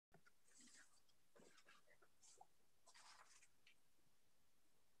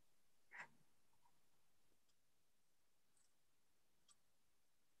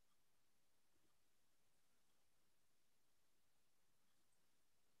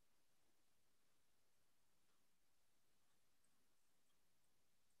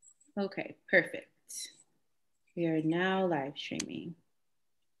Okay, perfect. We are now live streaming.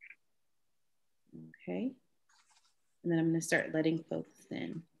 Okay. And then I'm going to start letting folks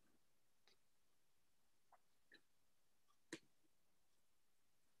in.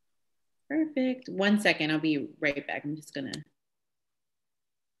 Perfect. 1 second, I'll be right back. I'm just going to.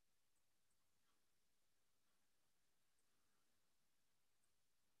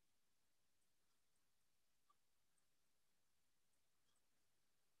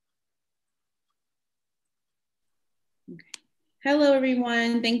 Okay. Hello,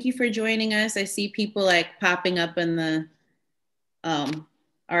 everyone. Thank you for joining us. I see people like popping up in the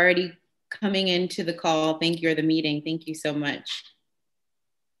already coming into the call. Thank you, or the meeting. Thank you so much.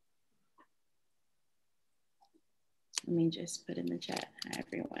 Let me just put in the chat. Hi,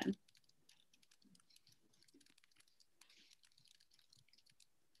 everyone.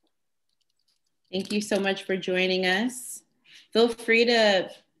 Thank you so much for joining us. Feel free to,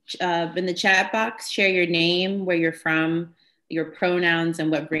 in the chat box, share your name, where you're from, your pronouns,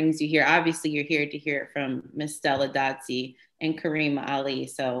 and what brings you here. Obviously, you're here to hear it from Miss Stella Dadzie and Kariima Ali.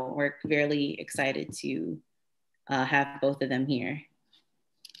 So we're really excited to have both of them here.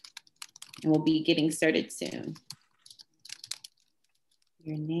 And we'll be getting started soon.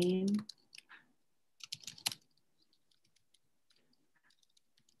 Your name.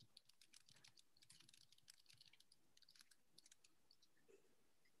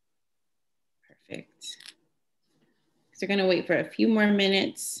 Perfect. So we're gonna wait for a few more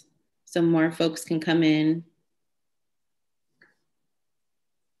minutes so more folks can come in.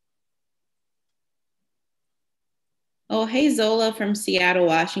 Oh, hey, Zola from Seattle,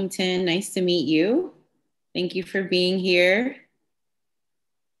 Washington. Nice to meet you. Thank you for being here.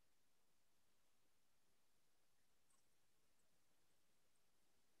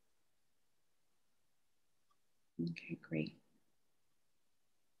 Okay, great.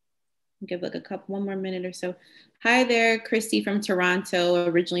 Give like one more minute or so. Hi there, Christy from Toronto,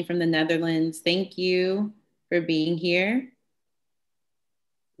 originally from the Netherlands. Thank you for being here.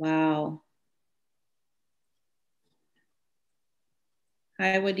 Wow.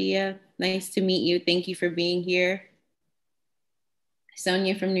 Hi, Wadia. Nice to meet you. Thank you for being here.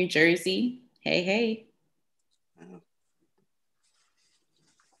 Sonia from New Jersey. Hey, hey.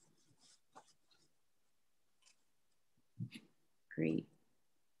 Great.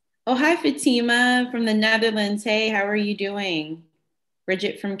 Oh, hi, Fatima from the Netherlands. Hey, how are you doing?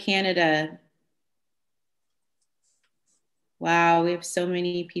 Bridget from Canada. Wow, we have so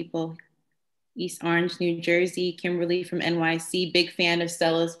many people. East Orange, New Jersey. Kimberly from NYC. Big fan of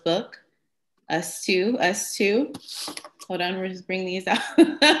Stella's book. Us too, us too. Hold on, we'll just bring these out.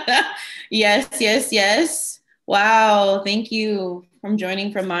 Yes, yes, yes. Wow, thank you from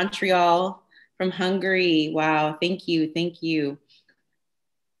joining from Montreal, from Hungary. Wow, thank you, thank you.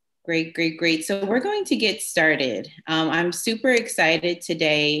 Great, great, great. So we're going to get started. I'm super excited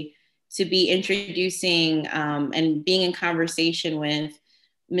today to be introducing and being in conversation with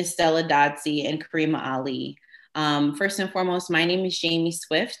Miss Stella Dadzie and Kariima Ali. First and foremost, my name is Jaimee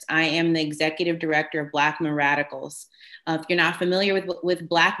Swift. I am the executive director of Women Radicals. If you're not familiar with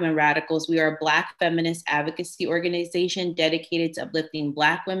Women Radicals, we are a Black feminist advocacy organization dedicated to uplifting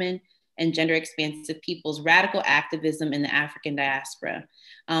Black women and gender expansive people's radical activism in the African diaspora.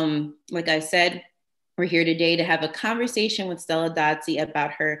 Like I said, we're here today to have a conversation with Stella Dadzie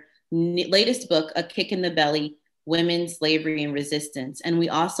about her latest book, A Kick in the Belly, Women, Slavery, and Resistance. And we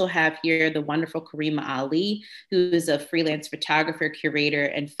also have here the wonderful Kariima Ali, who is a freelance photographer, curator,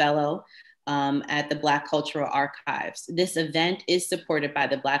 and fellow at the Black Cultural Archives. This event is supported by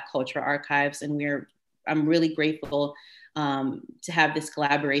the Black Cultural Archives, and I'm really grateful to have this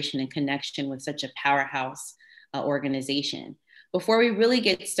collaboration and connection with such a powerhouse organization. Before we really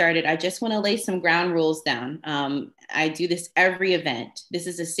get started, I just want to lay some ground rules down. I do this every event. This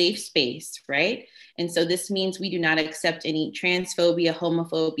is a safe space, right? And so this means we do not accept any transphobia,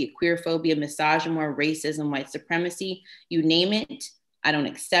 homophobia, queerphobia, misogyny, racism, white supremacy, you name it. I don't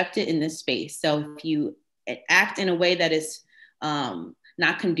accept it in this space. So if you act in a way that is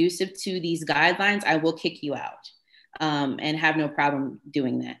not conducive to these guidelines, I will kick you out and have no problem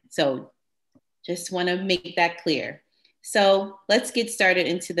doing that. So just want to make that clear. So let's get started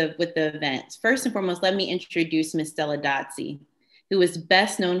with the event. First and foremost, let me introduce Ms. Stella Dadzie, who is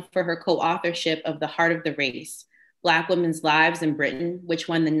best known for her co-authorship of The Heart of the Race, Black Women's Lives in Britain, which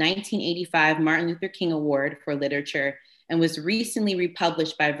won the 1985 Martin Luther King Award for Literature and was recently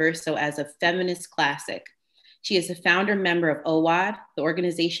republished by Verso as a feminist classic. She is a founder member of OWAD, the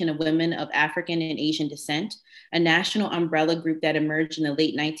Organization of Women of African and Asian Descent, a national umbrella group that emerged in the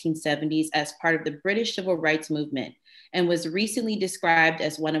late 1970s as part of the British Civil Rights Movement and was recently described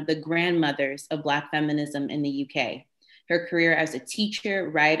as one of the grandmothers of Black feminism in the UK. Her career as a teacher,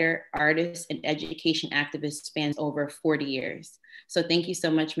 writer, artist, and education activist spans over 40 years. So thank you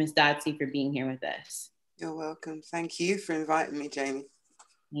so much, Ms. Dadzie, for being here with us. You're welcome. Thank you for inviting me, Jaimee.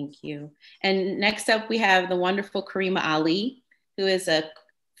 Thank you. And next up, we have the wonderful Kariima Ali, who is a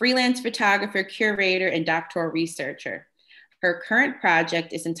freelance photographer, curator, and doctoral researcher. Her current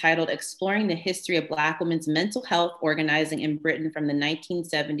project is entitled Exploring the History of Black Women's Mental Health Organizing in Britain from the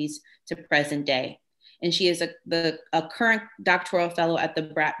 1970s to Present Day. And she is a current doctoral fellow at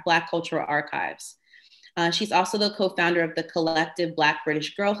the Black Cultural Archives. She's also the co-founder of the collective Black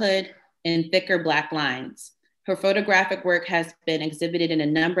British Girlhood and Thicker Black Lines. Her photographic work has been exhibited in a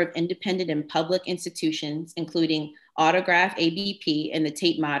number of independent and public institutions, including Autograph, ABP, and the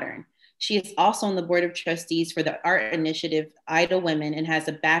Tate Modern. She is also on the board of trustees for the art initiative Idle Women and has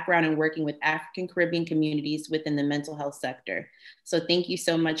a background in working with African Caribbean communities within the mental health sector. So thank you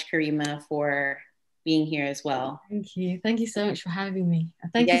so much, Kariima, for being here as well. Thank you. Thank you so much for having me.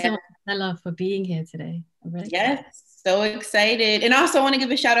 Thank you so much, Stella, for being here today. I'm really excited. So excited. And also I want to give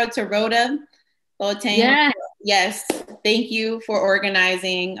a shout out to Rhoda Boateng. Yes, thank you for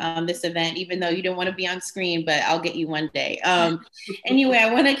organizing this event, even though you don't want to be on screen, but I'll get you one day. Anyway,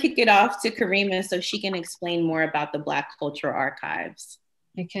 I want to kick it off to Kariima so she can explain more about the Black Cultural Archives.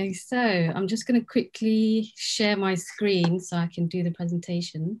 Okay, so I'm just going to quickly share my screen so I can do the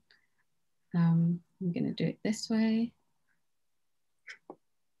presentation. I'm going to do it this way.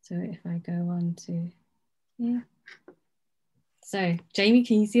 So if I go on to here. So Jaimee,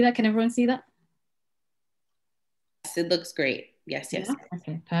 can you see that? Can everyone see that? It looks great. Yes.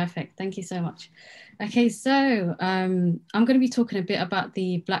 Okay, perfect. Thank you so much. Okay, so I'm going to be talking a bit about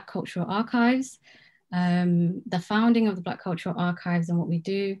the Black Cultural Archives, the founding of the Black Cultural Archives and what we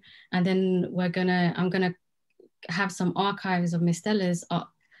do, and then I'm gonna have some archives of Miss Stella's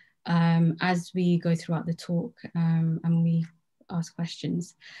up as we go throughout the talk and we ask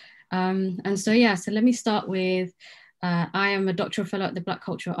questions. And so let me start with. I am a doctoral fellow at the Black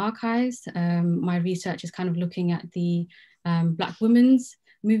Cultural Archives. My research is kind of looking at the Black women's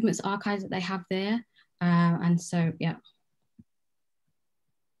movements archives that they have there.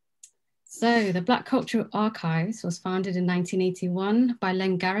 So the Black Cultural Archives was founded in 1981 by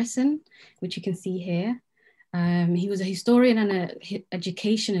Len Garrison, which you can see here. He was a historian and an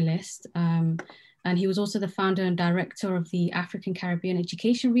educationalist. And he was also the founder and director of the African Caribbean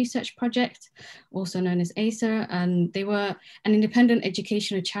Education Research Project, also known as ACER. And they were an independent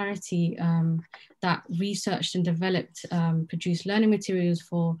educational charity that researched and developed, produced learning materials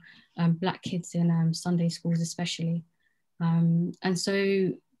for Black kids in Sunday schools especially. And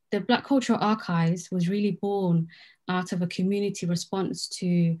so the Black Cultural Archives was really born out of a community response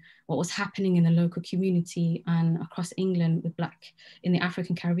to what was happening in the local community and across England with in the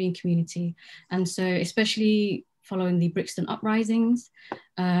African Caribbean community. And so especially following the Brixton uprisings,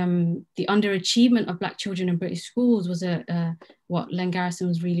 the underachievement of Black children in British schools was what Len Garrison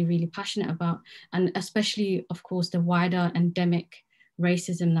was really, really passionate about. And especially, of course, the wider endemic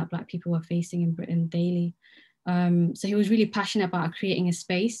racism that Black people were facing in Britain daily. So he was really passionate about creating a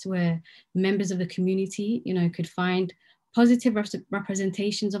space where members of the community, could find positive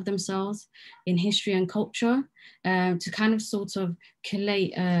representations of themselves in history and culture to kind of sort of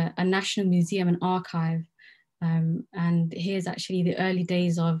collate a national museum and archive. And here's actually the early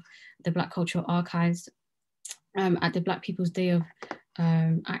days of the Black Cultural Archives at the Black People's Day of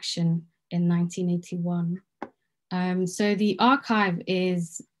Action in 1981. So the archive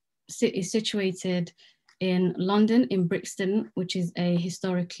is situated in London, in Brixton, which is a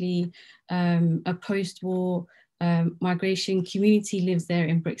historically a post-war migration community lives there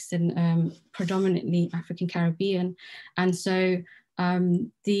in Brixton, predominantly African Caribbean. And so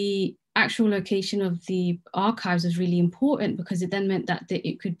the actual location of the archives was really important because it then meant that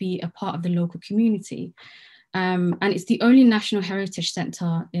it could be a part of the local community. And it's the only national heritage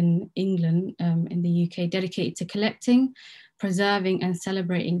centre in England, in the UK, dedicated to collecting, preserving and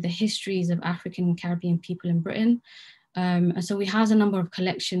celebrating the histories of African and Caribbean people in Britain. And so we house a number of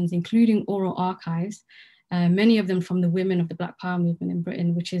collections, including oral archives, many of them from the women of the Black Power movement in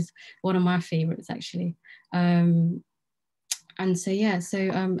Britain, which is one of my favorites actually. And so,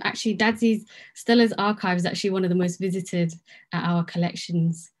 actually Stella's archive is actually one of the most visited at our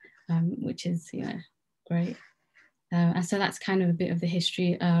collections, which is, great. And so that's kind of a bit of the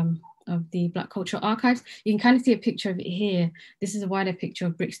history of the Black Cultural Archives. You can kind of see a picture of it here. This is a wider picture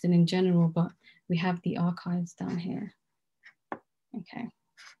of Brixton in general, but we have the archives down here. Okay,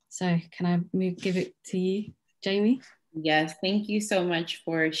 so can I give it to you, Jaimee? Yes, thank you so much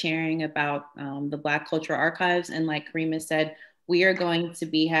for sharing about the Black Cultural Archives. And like Kariima said, we are going to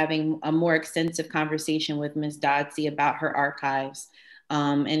be having a more extensive conversation with Ms. Dadzie about her archives.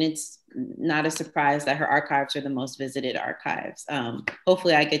 And it's not a surprise that her archives are the most visited archives.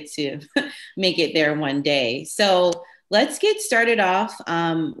 Hopefully I get to make it there one day. So let's get started off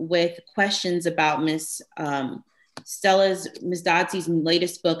with questions about Ms. Dadzie's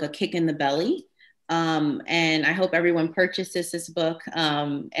latest book, A Kick in the Belly. And I hope everyone purchases this book.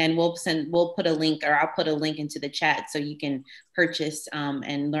 And we'll put a link, or I'll put a link into the chat so you can purchase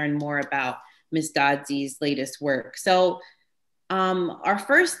and learn more about Ms. Dadzie's latest work. So our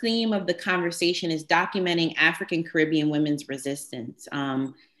first theme of the conversation is documenting African Caribbean women's resistance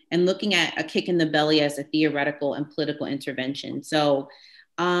and looking at A Kick in the Belly as a theoretical and political intervention. So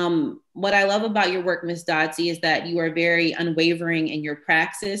what I love about your work, Ms. Dadzie, is that you are very unwavering in your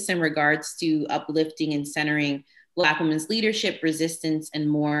praxis in regards to uplifting and centering Black women's leadership, resistance, and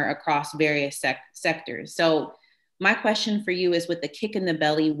more across various sectors. So my question for you is, with A Kick in the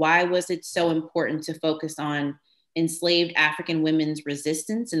Belly, why was it so important to focus on enslaved African women's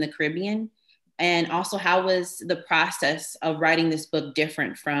resistance in the Caribbean? And also, how was the process of writing this book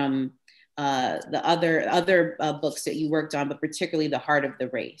different from the other books that you worked on, but particularly The Heart of the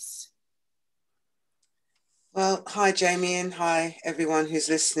Race? Well, hi, Jaimee, and hi, everyone who's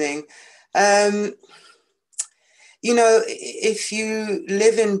listening. You know, if you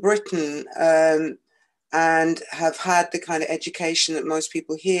live in Britain and have had the kind of education that most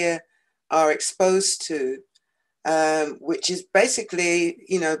people here are exposed to, which is basically,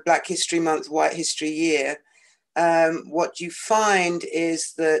 you know, Black History Month, White History Year, what you find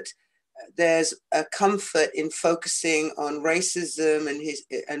is that there's a comfort in focusing on racism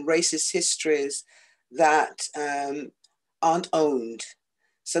and racist histories that aren't owned.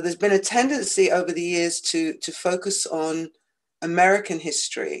 So there's been a tendency over the years to focus on American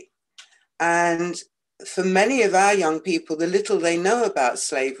history. And for many of our young people, the little they know about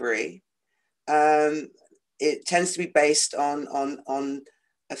slavery, it tends to be based on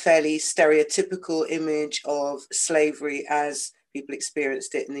a fairly stereotypical image of slavery as people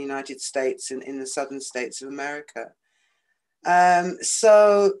experienced it in the United States and in the southern states of America.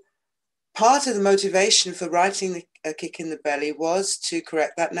 So part of the motivation for writing A Kick in the Belly was to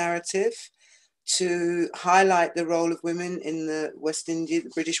correct that narrative, to highlight the role of women in the West Indies,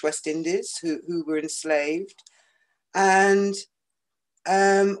 the British West Indies, who were enslaved, and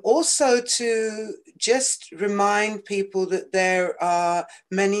also to just remind people that there are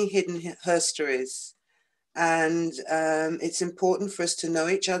many hidden histories. And it's important for us to know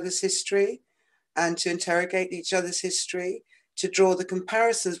each other's history and to interrogate each other's history, to draw the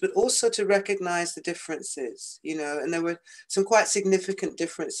comparisons, but also to recognize the differences, you know. And there were some quite significant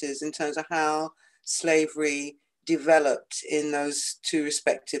differences in terms of how slavery developed in those two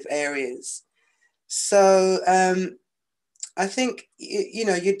respective areas. So I think, you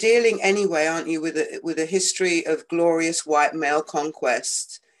know, you're dealing anyway, aren't you, with a history of glorious white male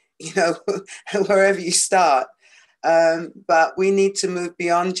conquest, you know, wherever you start. But we need to move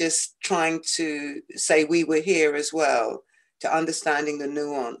beyond just trying to say we were here as well, to understanding the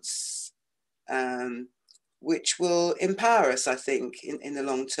nuance, which will empower us, I think, in the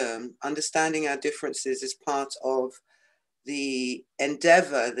long term. Understanding our differences is part of the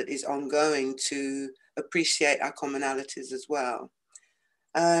endeavor that is ongoing to appreciate our commonalities as well.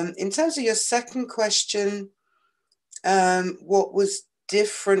 In terms of your second question, what was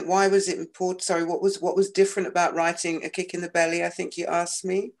different? Why was it important? Sorry, what was different about writing A Kick in the Belly? I think you asked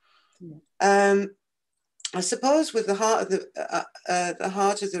me. Yeah. I suppose with the heart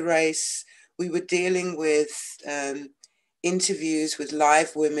of the race, we were dealing with interviews with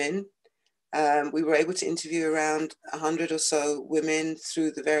live women. We were able to interview around 100 or so women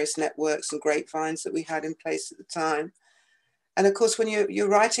through the various networks and grapevines that we had in place at the time. And of course, when you're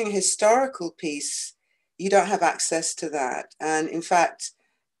writing a historical piece, you don't have access to that. And in fact,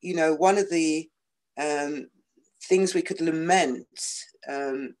 you know, one of the things we could lament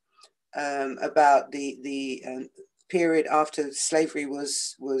about the period after slavery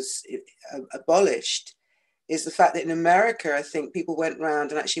was abolished is the fact that in America, I think people went around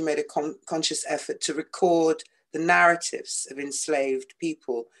and actually made a conscious effort to record the narratives of enslaved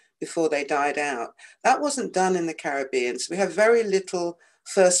people before they died out. That wasn't done in the Caribbean. So we have very little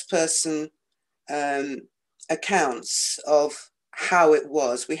first-person accounts of how it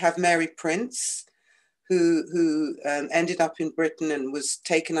was. We have Mary Prince, who ended up in Britain and was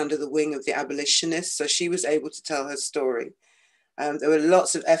taken under the wing of the abolitionists. So she was able to tell her story. There were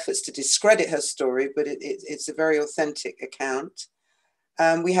lots of efforts to discredit her story, but it's a very authentic account.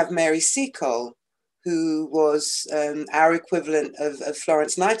 We have Mary Seacole, who was our equivalent of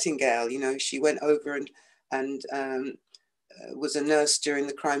Florence Nightingale. You know, she went over and was a nurse during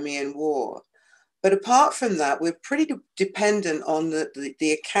the Crimean War. But apart from that, we're pretty dependent on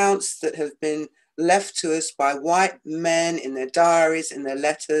the accounts that have been left to us by white men in their diaries, in their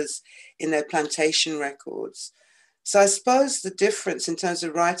letters, in their plantation records. So I suppose the difference in terms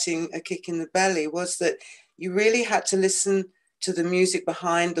of writing A Kick in the Belly was that you really had to listen to the music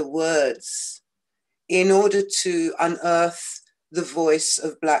behind the words in order to unearth the voice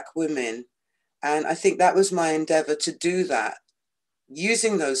of Black women. And I think that was my endeavor, to do that,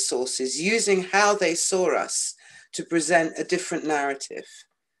 using those sources, using how they saw us to present a different narrative,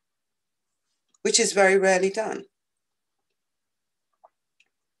 which is very rarely done.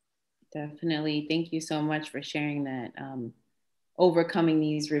 Definitely. Thank you so much for sharing that. Overcoming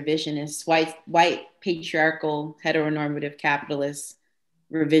these revisionist, white patriarchal, heteronormative, capitalist,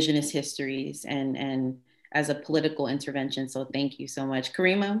 revisionist histories and as a political intervention. So thank you so much.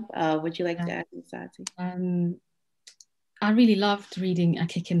 Kariima, would you like to add, Sati? I really loved reading A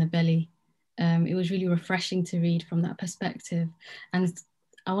Kick in the Belly. It was really refreshing to read from that perspective. And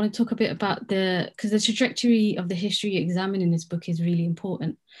I want to talk a bit about because the trajectory of the history examined in this book is really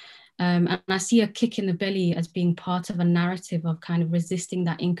important. And I see A Kick in the Belly as being part of a narrative of kind of resisting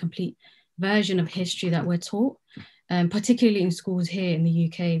that incomplete version of history that we're taught, particularly in schools here in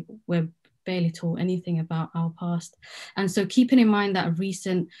the UK, we're barely taught anything about our past. And so keeping in mind that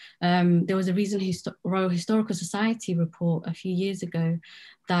there was a recent Royal Historical Society report a few years ago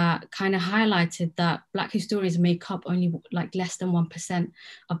that kind of highlighted that Black historians make up only like less than 1%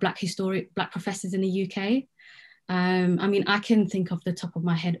 of Black professors in the UK. I mean, I can think off the top of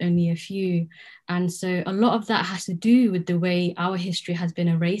my head only a few. And so a lot of that has to do with the way our history has been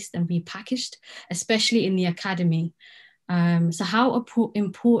erased and repackaged, especially in the academy. So how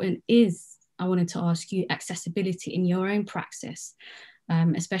important is, I wanted to ask you, accessibility in your own praxis,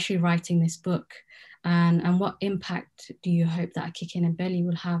 especially writing this book? And what impact do you hope that A Kick in the Belly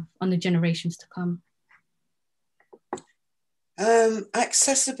will have on the generations to come?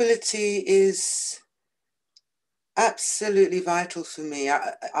 Accessibility is absolutely vital for me.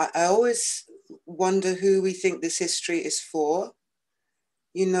 I always wonder who we think this history is for.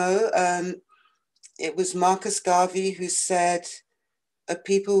 You know, it was Marcus Garvey who said, a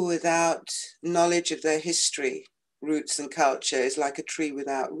people without knowledge of their history, roots and culture is like a tree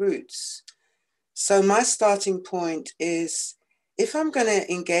without roots. So my starting point is, if I'm going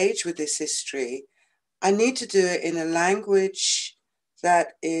to engage with this history, I need to do it in a language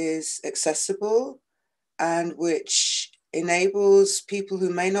that is accessible and which enables people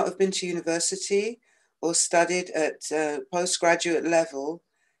who may not have been to university or studied at postgraduate level.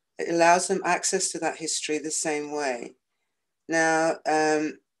 It allows them access to that history the same way. Now,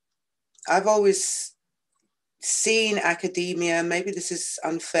 I've always seen academia, maybe this is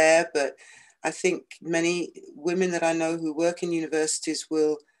unfair, but I think many women that I know who work in universities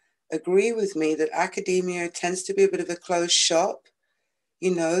will agree with me that academia tends to be a bit of a closed shop.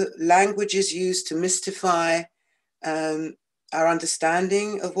 You know, language is used to mystify our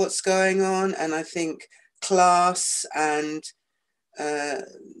understanding of what's going on. And I think class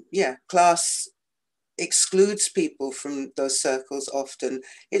class excludes people from those circles often.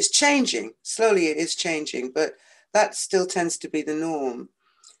 It's changing, slowly it is changing, but that still tends to be the norm.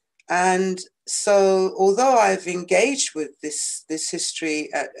 And so, although I've engaged with this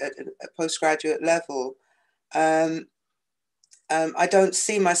history at a postgraduate level, I don't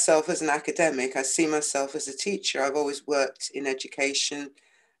see myself as an academic. I see myself as a teacher. I've always worked in education,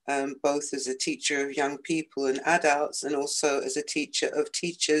 both as a teacher of young people and adults, and also as a teacher of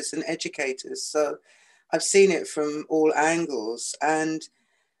teachers and educators. So I've seen it from all angles. And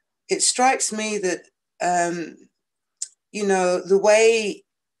it strikes me that, you know, the way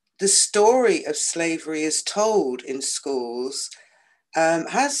the story of slavery is told in schools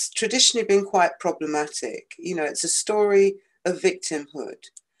has traditionally been quite problematic. You know, it's a story of victimhood.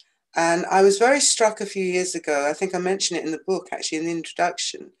 And I was very struck a few years ago, I think I mentioned it in the book, actually, in the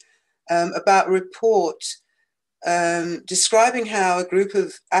introduction, about a report describing how a group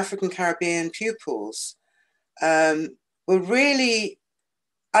of African Caribbean pupils were really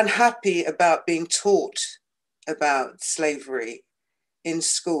unhappy about being taught about slavery in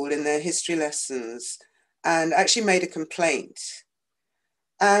school, in their history lessons, and actually made a complaint.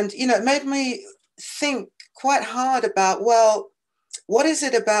 And, you know, it made me think quite hard about, well, what is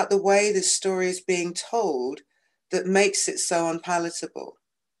it about the way this story is being told that makes it so unpalatable?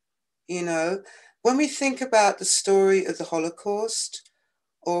 You know, when we think about the story of the Holocaust,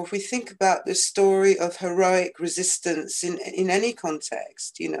 or if we think about the story of heroic resistance in any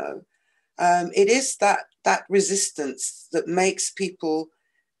context, you know, it is that resistance that makes people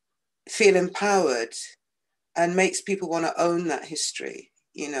feel empowered and makes people want to own that history,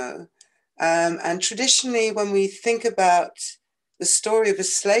 you know. And traditionally, when we think about the story of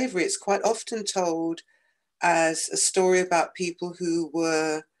slavery, it's quite often told as a story about people who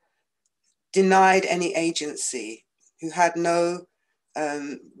were denied any agency, who had no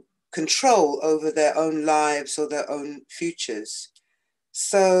control over their own lives or their own futures.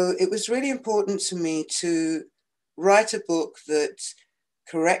 So it was really important to me to write a book that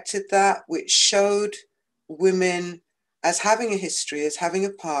corrected that, which showed women as having a history, as having a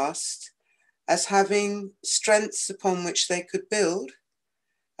past, as having strengths upon which they could build,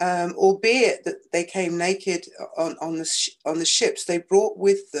 albeit that they came naked on the ships. They brought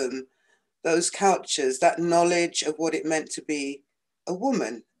with them those cultures, that knowledge of what it meant to be a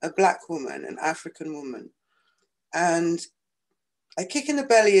woman, a Black woman, an African woman. And A Kick in the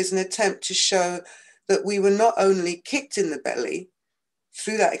Belly is an attempt to show that we were not only kicked in the belly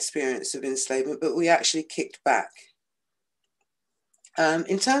through that experience of enslavement, but we actually kicked back.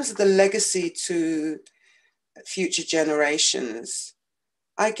 In terms of the legacy to future generations,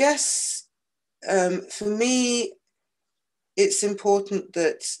 I guess for me, it's important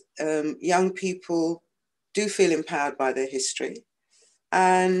that young people do feel empowered by their history,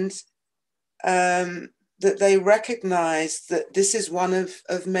 and that they recognize that this is one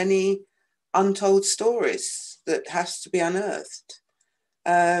of many untold stories that has to be unearthed.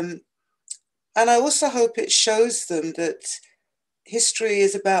 And I also hope it shows them that history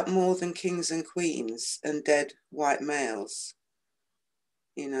is about more than kings and queens and dead white males.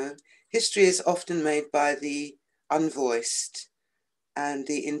 You know, history is often made by the unvoiced and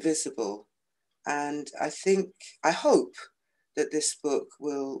the invisible. And I hope that this book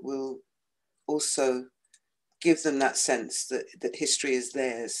will also give them that sense that history is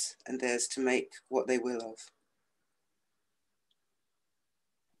theirs and theirs to make what they will of.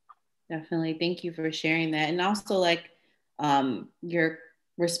 Definitely. Thank you for sharing that. And also, like, your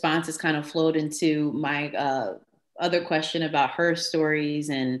responses kind of flowed into my other question about her stories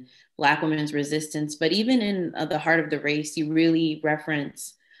and Black women's resistance. But even in The Heart of the Race, you really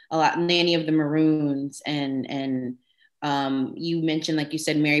reference a lot Nanny of the Maroons, and you mentioned, like you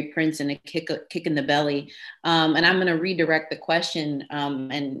said, Mary Prince and A Kick in the Belly. And I'm going to redirect the question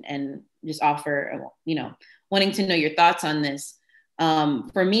and just offer, you know, wanting to know your thoughts on this.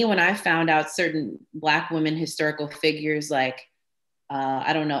 For me, when I found out certain Black women historical figures like,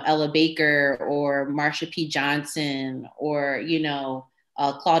 I don't know, Ella Baker or Marsha P. Johnson or, you know,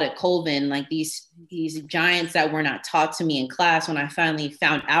 Claudette Colvin, like these giants that were not taught to me in class, when I finally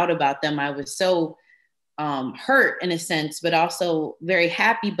found out about them, I was so hurt in a sense, but also very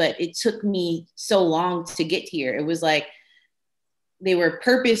happy. But it took me so long to get here. It was like they were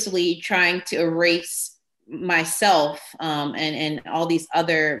purposely trying to erase myself and all these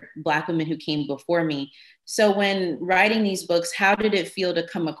other Black women who came before me. So when writing these books, how did it feel to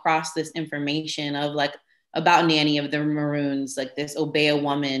come across this information of like about Nanny of the Maroons, like this Obeah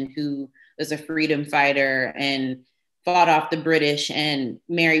woman who was a freedom fighter and fought off the British, and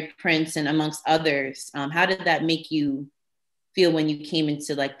Mary Prince and amongst others? How did that make you feel when you came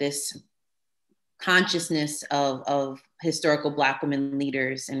into like this consciousness of historical Black women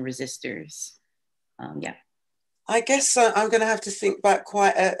leaders and resistors? Yeah. I guess I'm going to have to think back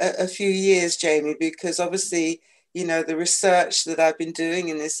quite a few years, Jaimee, because obviously, you know, the research that I've been doing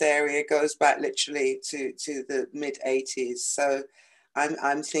in this area goes back literally to the mid 80s. So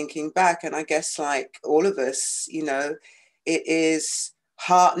I'm thinking back, and I guess like all of us, you know, it is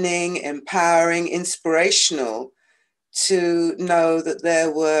heartening, empowering, inspirational to know that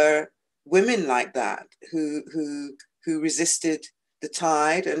there were women like that who resisted the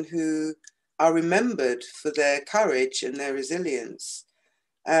tide and who are remembered for their courage and their resilience.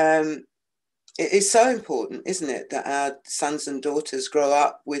 It is so important, isn't it, that our sons and daughters grow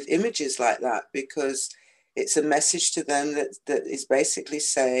up with images like that, because it's a message to them that is basically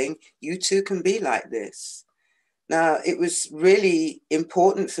saying, you too can be like this. Now, it was really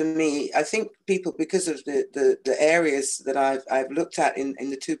important for me. I think people, because of the areas that I've looked at in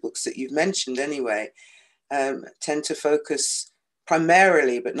the two books that you've mentioned anyway, tend to focus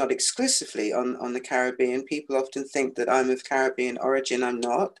primarily, but not exclusively, on the Caribbean. People often think that I'm of Caribbean origin. I'm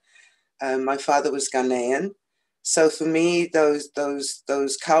not. My father was Ghanaian. So for me, those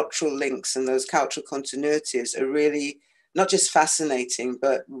cultural links and those cultural continuities are really not just fascinating,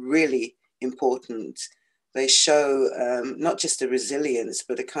 but really important. They show not just a resilience,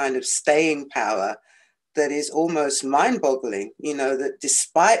 but a kind of staying power that is almost mind-boggling, you know, that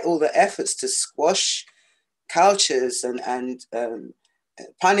despite all the efforts to squash cultures and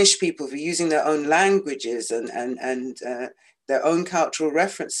punish people for using their own languages and their own cultural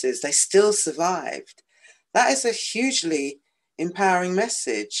references, they still survived. That is a hugely empowering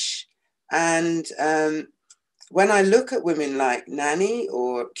message. And when I look at women like Nani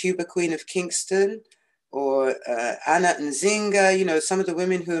or Cuba Queen of Kingston or Anna Nzinga, you know, some of the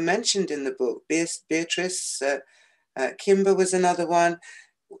women who are mentioned in the book, Beatrice, Kimber was another one.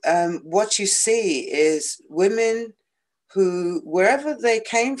 What you see is women who, wherever they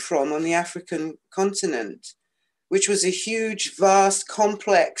came from on the African continent, which was a huge, vast,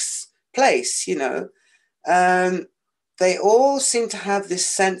 complex place, you know, they all seem to have this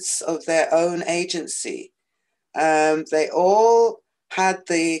sense of their own agency. They all had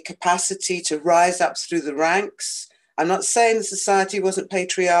the capacity to rise up through the ranks. I'm not saying the society wasn't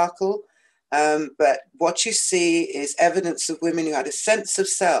patriarchal, but what you see is evidence of women who had a sense of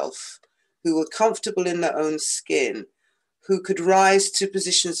self, who were comfortable in their own skin, who could rise to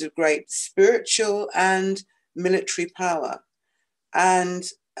positions of great spiritual and military power. And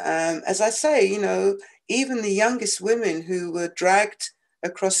as I say, you know, even the youngest women who were dragged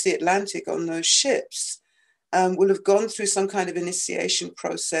across the Atlantic on those ships will have gone through some kind of initiation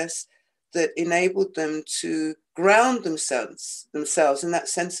process that enabled them to ground themselves in that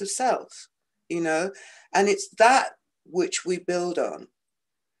sense of self, you know, and it's that which we build on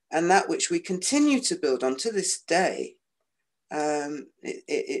and that which we continue to build on to this day.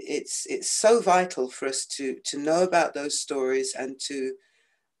 It's so vital for us to know about those stories and to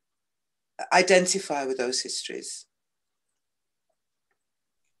identify with those histories.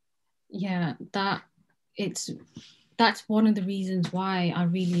 Yeah, that's one of the reasons why I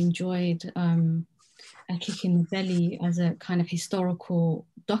really enjoyed A Kick in the Belly as a kind of historical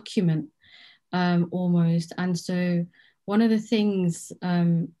document, almost. And so one of the things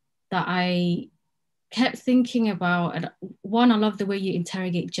that I kept thinking about, and one, I love the way you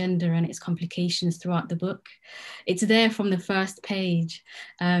interrogate gender and its complications throughout the book. It's there from the first page.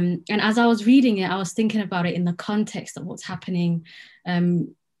 And as I was reading it, I was thinking about it in the context of what's happening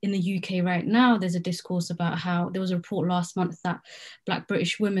in the UK right now. There's a discourse about how there was a report last month that Black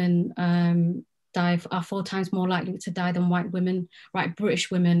British women are 4 times more likely to die than white British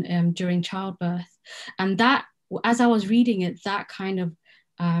women during childbirth. And that, as I was reading it, that kind of,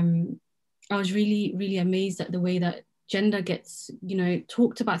 I was really, really amazed at the way that gender gets, you know,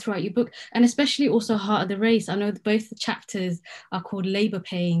 talked about throughout your book, and especially also Heart of the Race. I know both the chapters are called Labour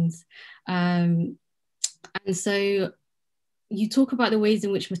Pains. And so you talk about the ways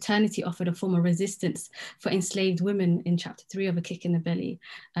in which maternity offered a form of resistance for enslaved women in chapter 3 of A Kick in the Belly,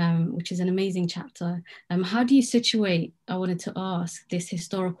 which is an amazing chapter. How do you situate, I wanted to ask, this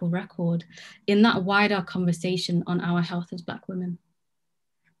historical record in that wider conversation on our health as Black women?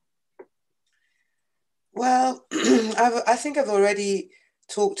 Well, I think I've already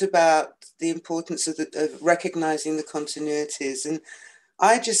talked about the importance of recognizing the continuities, and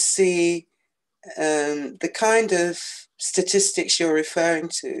I just see the kind of statistics you're referring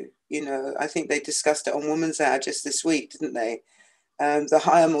to. You know, I think they discussed it on Women's Hour just this week, didn't they? The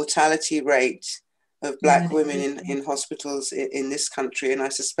higher mortality rate of Black women in hospitals in this country, and I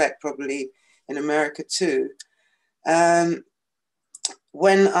suspect probably in America too.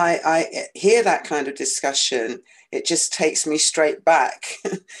 When I hear that kind of discussion, it just takes me straight back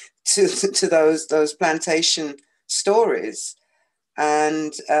to those plantation stories.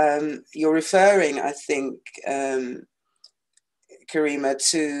 And you're referring, I think, Kariima,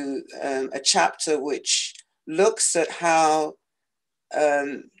 to a chapter which looks at how,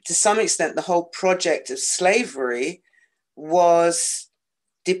 to some extent, the whole project of slavery was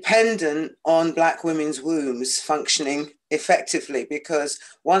dependent on Black women's wombs functioning effectively, because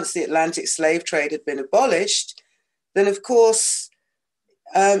once the Atlantic slave trade had been abolished, then of course,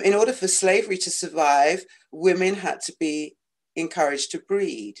 in order for slavery to survive, women had to be encouraged to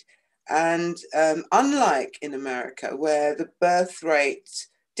breed. And unlike in America, where the birth rate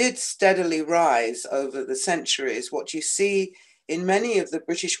did steadily rise over the centuries, what you see in many of the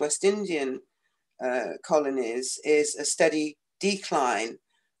British West Indian colonies is a steady decline,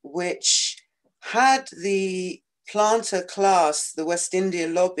 which had the planter class, the West India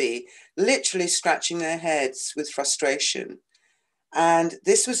lobby, literally scratching their heads with frustration. And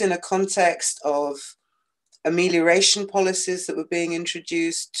this was in a context of amelioration policies that were being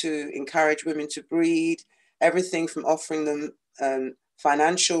introduced to encourage women to breed, everything from offering them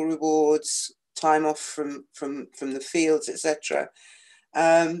financial rewards, time off from the fields, etc.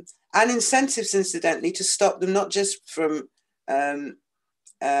 And and incentives, incidentally, to stop them not just from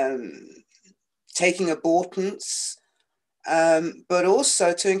taking abortants, but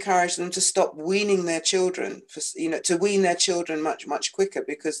also to encourage them to stop weaning their children, to wean their children much, much quicker,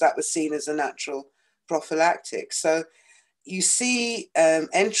 because that was seen as a natural prophylactic. So you see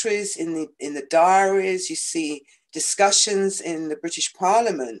entries in the diaries, you see discussions in the British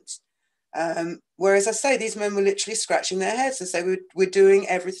Parliament, where, as I say, these men were literally scratching their heads and say, we're doing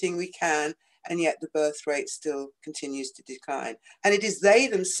everything we can, and yet the birth rate still continues to decline. And it is they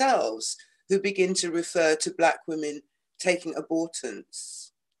themselves who begin to refer to Black women taking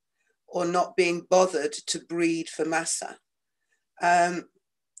abortants or not being bothered to breed for massa. And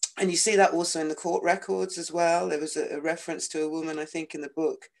you see that also in the court records as well. There was a reference to a woman, I think, in the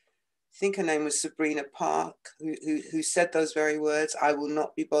book, I think her name was Sabrina Park, who said those very words, "I will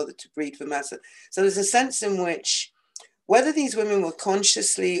not be bothered to breed for massa." So there's a sense in which, whether these women were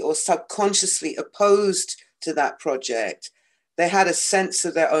consciously or subconsciously opposed to that project, they had a sense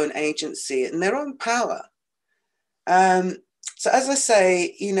of their own agency and their own power. So as I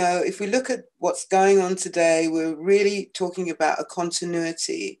say, if we look at what's going on today, we're really talking about a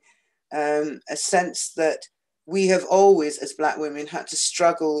continuity, a sense that we have always, as Black women, had to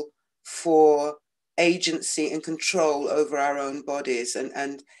struggle for agency and control over our own bodies.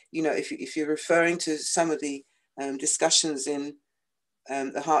 And if you're referring to some of the discussions in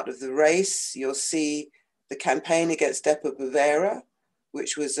The Heart of the Race, you'll see the campaign against Depo-Provera,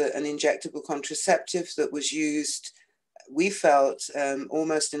 which was an injectable contraceptive that was used, we felt,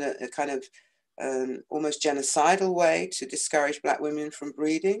 almost in a kind of almost genocidal way to discourage Black women from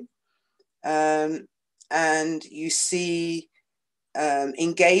breeding. And you see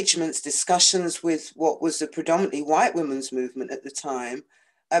engagements, discussions with what was a predominantly white women's movement at the time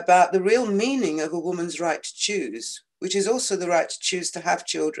about the real meaning of a woman's right to choose, which is also the right to choose to have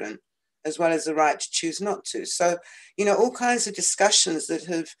children, as well as the right to choose not to. So, all kinds of discussions that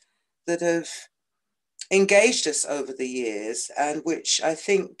have engaged us over the years, and which I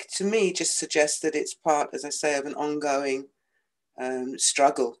think, to me, just suggests that it's part, as I say, of an ongoing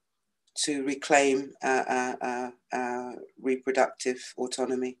struggle to reclaim our reproductive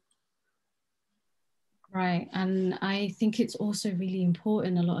autonomy. Right. And I think it's also really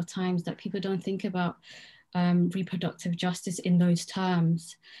important a lot of times that people don't think about reproductive justice in those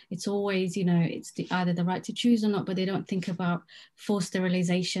terms. It's always, it's either the right to choose or not, but they don't think about forced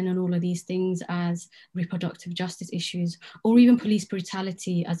sterilization and all of these things as reproductive justice issues, or even police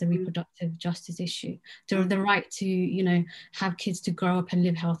brutality as a reproductive justice issue. The right to, have kids to grow up and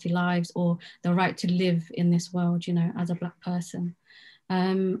live healthy lives, or the right to live in this world, as a Black person.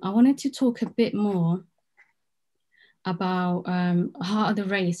 I wanted to talk a bit more about Heart of the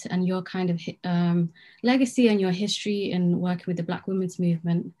Race and your kind of legacy and your history in working with the Black women's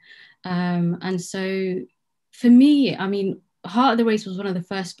movement. And so for me, Heart of the Race was one of the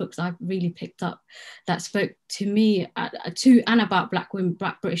first books I really picked up that spoke to me to and about Black women,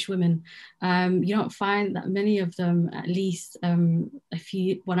 Black British women. You don't find that many of them, at least when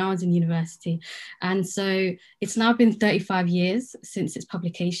I was in university. And so it's now been 35 years since its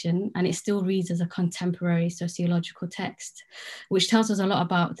publication, and it still reads as a contemporary sociological text, which tells us a lot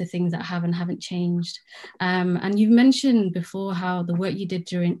about the things that have and haven't changed. And you've mentioned before how the work you did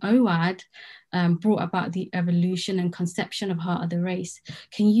during OWAD brought about the evolution and conception of Heart of the Race.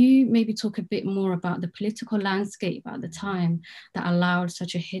 Can you maybe talk a bit more about the political landscape at the time that allowed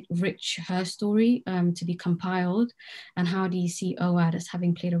such a rich her story to be compiled, and how do you see OWAD as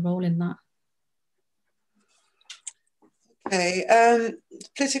having played a role in that? Okay, the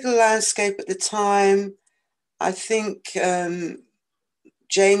political landscape at the time, I think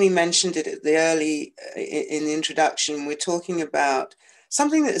Jaimee mentioned it at in the introduction. We're talking about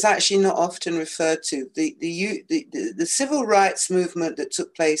something that is actually not often referred to, the civil rights movement that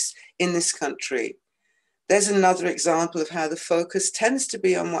took place in this country. There's another example of how the focus tends to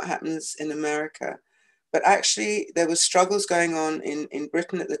be on what happens in America. But actually, there were struggles going on in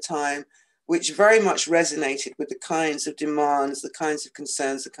Britain at the time, which very much resonated with the kinds of demands, the kinds of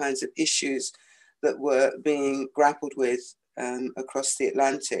concerns, the kinds of issues that were being grappled with across the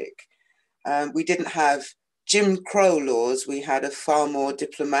Atlantic. We didn't have Jim Crow laws. We had a far more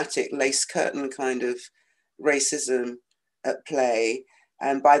diplomatic lace curtain kind of racism at play.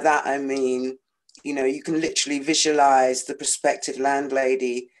 And by that, I mean, you can literally visualize the prospective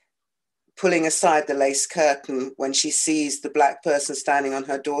landlady pulling aside the lace curtain when she sees the Black person standing on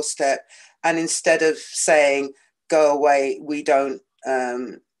her doorstep. And instead of saying, "Go away, we don't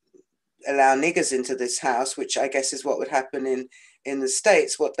allow niggers into this house," which I guess is what would happen in the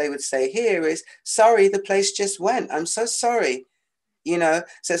States, what they would say here is, "Sorry, the place just went. I'm so sorry. you know?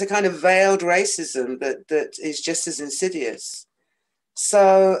 So it's a kind of veiled racism that is just as insidious.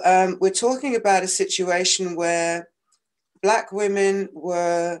 So we're talking about a situation where Black women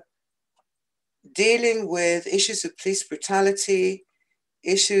were dealing with issues of police brutality,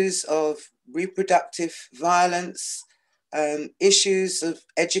 issues of reproductive violence, issues of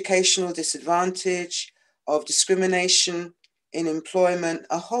educational disadvantage, of discrimination in employment,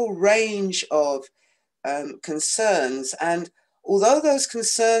 a whole range of concerns. And although those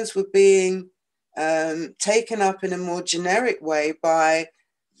concerns were being taken up in a more generic way by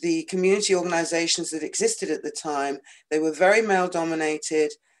the community organizations that existed at the time, they were very male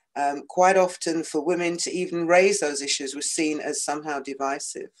dominated. Quite often for women to even raise those issues was seen as somehow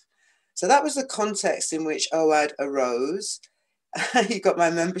divisive. So that was the context in which OAD arose. You got my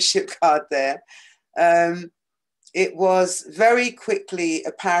membership card there. It was very quickly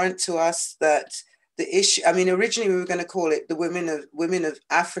apparent to us that the issue, I mean, originally we were going to call it the women of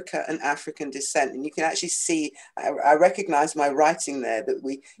Africa and African descent. And you can actually see, I recognize my writing there, that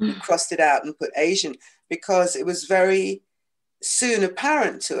we crossed it out and put Asian, because it was very soon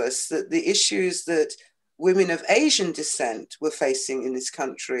apparent to us that the issues that women of Asian descent were facing in this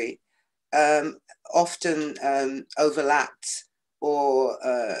country often overlapped or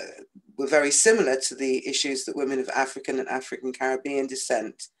were very similar to the issues that women of African and African Caribbean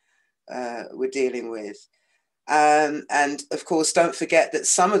descent were dealing with. And of course, don't forget that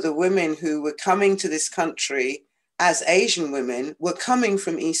some of the women who were coming to this country as Asian women were coming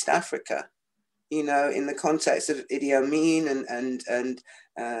from East Africa, you know, in the context of Idi Amin and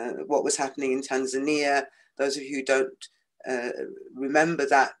what was happening in Tanzania. Those of you who don't remember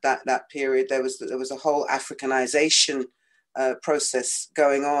that period, there was a whole Africanization process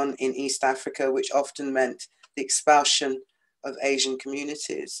going on in East Africa, which often meant the expulsion of Asian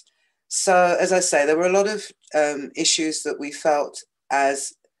communities. So, as I say, there were a lot of issues that we felt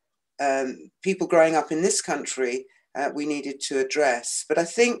as people growing up in this country we needed to address. But I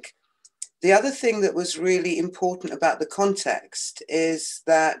think the other thing that was really important about the context is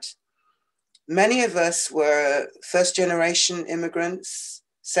that many of us were first generation immigrants,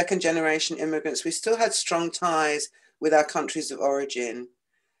 second generation immigrants. We still had strong ties with our countries of origin.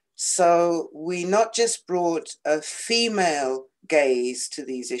 So we not just brought a female gaze to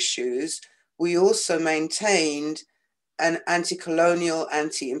these issues, we also maintained an anti-colonial,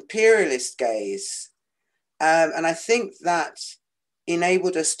 anti-imperialist gaze. And I think that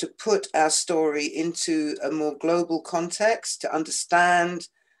enabled us to put our story into a more global context, to understand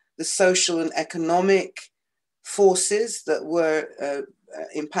the social and economic forces that were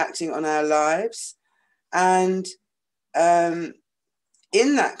impacting on our lives. And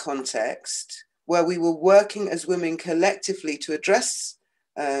in that context, where we were working as women collectively to address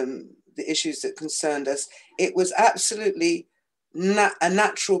the issues that concerned us, it was absolutely a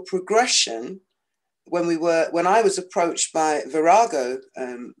natural progression when I was approached by Virago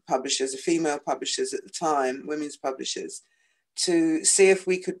publishers, female publishers at the time, women's publishers, to see if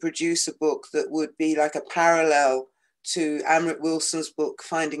we could produce a book that would be like a parallel to Amrit Wilson's book,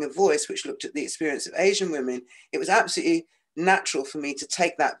 Finding a Voice, which looked at the experience of Asian women. It was absolutely natural for me to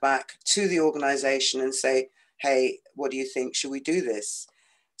take that back to the organization and say, hey, what do you think? Should we do this?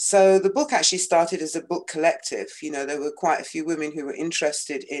 So the book actually started as a book collective. You know, there were quite a few women who were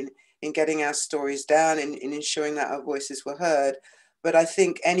interested in getting our stories down, in ensuring that our voices were heard. But I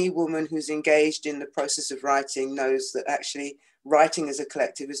think any woman who's engaged in the process of writing knows that actually writing as a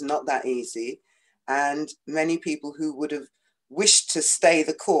collective is not that easy. And many people who would have wished to stay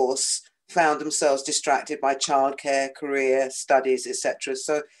the course found themselves distracted by childcare, career, studies, etc.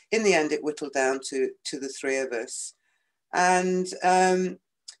 So in the end, it whittled down to the three of us. And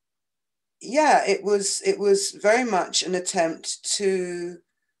yeah, it was very much an attempt to,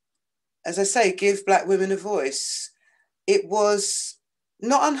 as I say, give Black women a voice. It was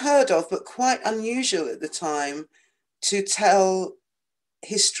not unheard of, but quite unusual at the time to tell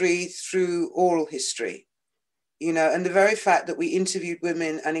history through oral history. You know, and the very fact that we interviewed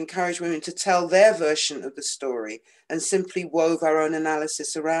women and encouraged women to tell their version of the story and simply wove our own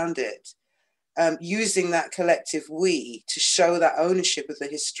analysis around it, using that collective we to show that ownership of the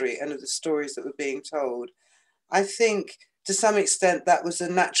history and of the stories that were being told. I think to some extent that was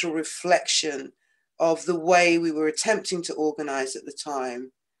a natural reflection of the way we were attempting to organize at the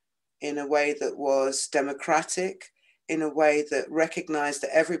time, in a way that was democratic, in a way that recognized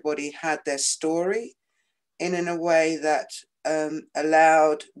that everybody had their story, and in a way that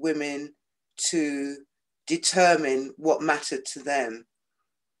allowed women to determine what mattered to them.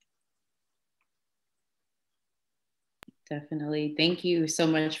 Definitely. Thank you so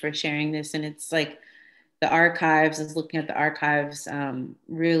much for sharing this. And it's like, the archives, is looking at the archives,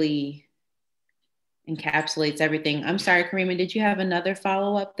 really encapsulates everything. I'm sorry, Kariima, did you have another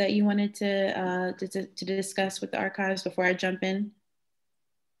follow-up that you wanted to discuss with the archives before I jump in?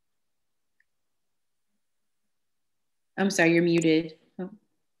 I'm sorry, you're muted. Oh.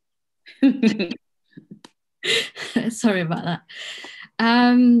 Sorry about that.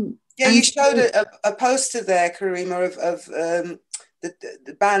 Yeah, you showed a poster there, Kariima, of the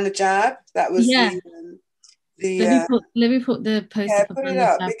ban the jab. That was let me put the poster. Yeah, put it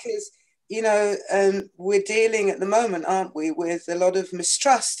up, because we're dealing at the moment, aren't we, with a lot of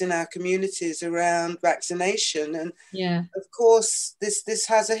mistrust in our communities around vaccination, and of course this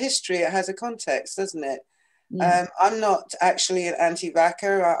has a history, it has a context, doesn't it? I'm not actually an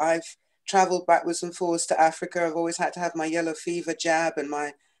anti-vaxxer. I've traveled backwards and forwards to Africa. I've always had to have my yellow fever jab and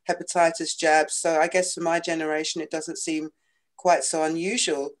my hepatitis jab, so I guess for my generation it doesn't seem quite so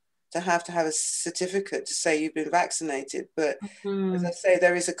unusual to have a certificate to say you've been vaccinated. But as I say,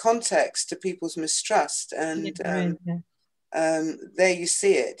 there is a context to people's mistrust, and there you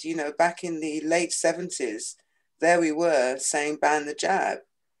see it. Back in the late 70s, there we were saying ban the jab.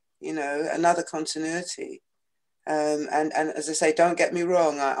 Another continuity. And as I say, don't get me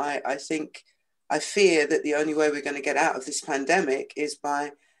wrong. I fear that the only way we're going to get out of this pandemic is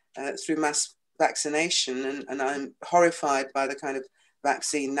through mass vaccination, and I'm horrified by the kind of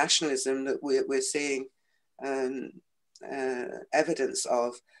vaccine nationalism that we're seeing evidence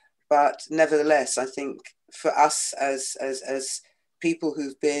of. But nevertheless, I think for us as people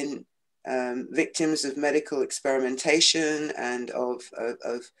who've been victims of medical experimentation and of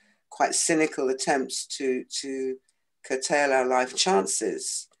quite cynical attempts to curtail our life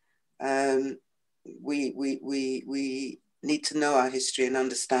chances, we need to know our history and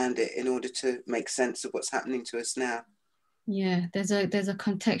understand it in order to make sense of what's happening to us now. Yeah, there's a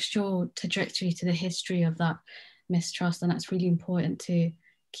contextual trajectory to the history of that mistrust, and that's really important to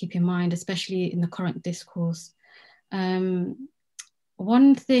keep in mind, especially in the current discourse. One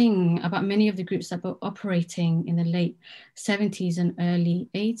thing about many of the groups that were operating in the late 70s and early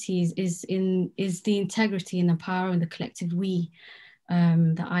 80s is the integrity and the power and the collective we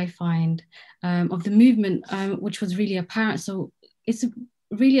that I find of the movement, which was really apparent. So it's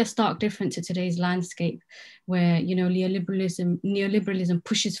really a stark difference to today's landscape, where neoliberalism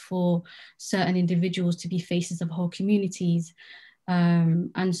pushes for certain individuals to be faces of whole communities.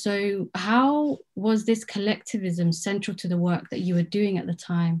 And so how was this collectivism central to the work that you were doing at the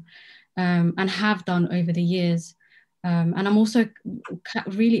time, and have done over the years? And I'm also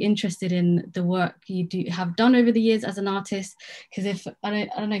really interested in the work you have done over the years as an artist, because I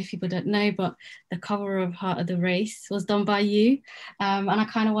don't know if people don't know, but the cover of Heart of the Race was done by you, and I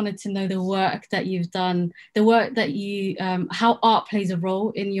kind of wanted to know the work that you've done, the work that you, how art plays a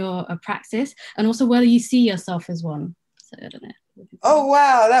role in your practice, and also whether you see yourself as one. So I don't know. Oh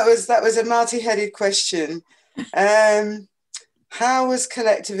wow, that was a multi-headed question. How was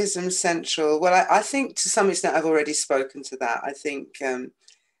collectivism central? Well, I think to some extent I've already spoken to that. I think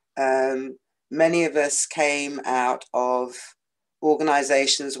many of us came out of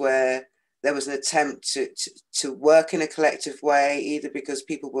organizations where there was an attempt to work in a collective way, either because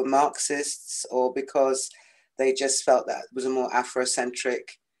people were Marxists or because they just felt that was a more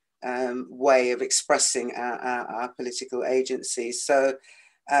Afrocentric way of expressing our political agency. So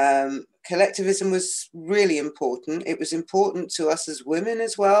collectivism was really important. It was important to us as women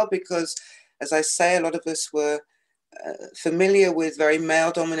as well, because, as I say, a lot of us were familiar with very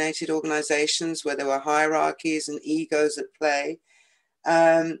male-dominated organizations where there were hierarchies and egos at play.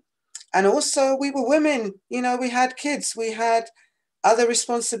 And also we were women, we had kids, we had other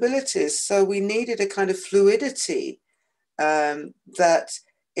responsibilities. So we needed a kind of fluidity that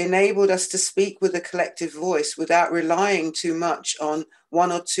enabled us to speak with a collective voice without relying too much on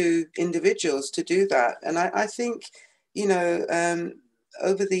one or two individuals to do that. And I think,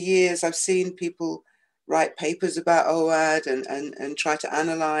 over the years, I've seen people write papers about OAD and try to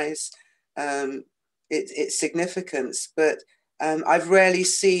analyze its significance. But I've rarely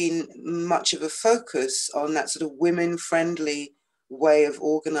seen much of a focus on that sort of women-friendly way of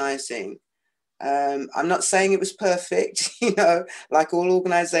organizing. I'm not saying it was perfect, like all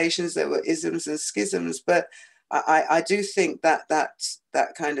organizations, there were isms and schisms, but I do think that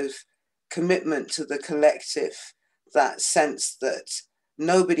kind of commitment to the collective, that sense that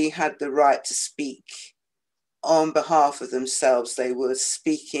nobody had the right to speak on behalf of themselves. They were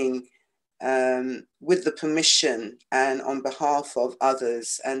speaking with the permission and on behalf of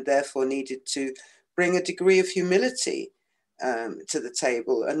others, and therefore needed to bring a degree of humility to the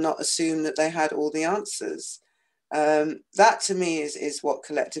table and not assume that they had all the answers. That to me is what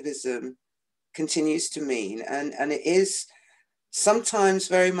collectivism continues to mean. And it is sometimes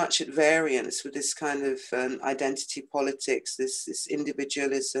very much at variance with this kind of identity politics, this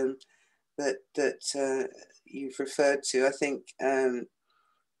individualism that you've referred to. I think,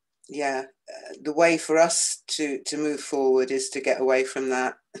 the way for us to move forward is to get away from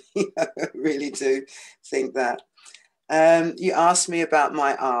that. I really do think that. You asked me about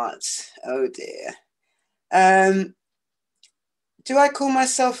my art. Oh dear. Do I call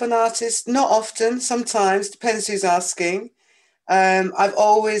myself an artist? Not often, sometimes, depends who's asking. I've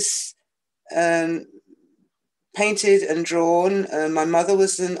always painted and drawn. My mother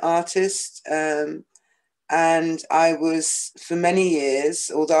was an artist, and I was, for many years,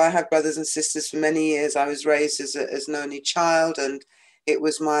 although I have brothers and sisters, for many years I was raised as an only child, and it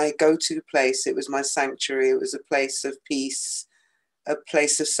was my go-to place. It was my sanctuary. It was a place of peace, a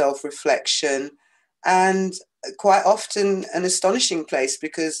place of self-reflection, and quite often an astonishing place,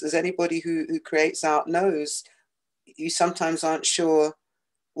 because as anybody who creates art knows, you sometimes aren't sure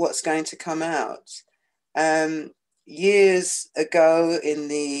what's going to come out. Years ago in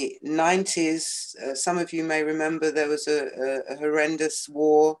the 90s, some of you may remember there was a horrendous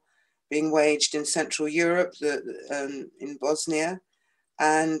war being waged in Central Europe, in Bosnia.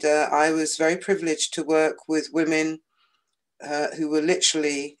 And I was very privileged to work with women who were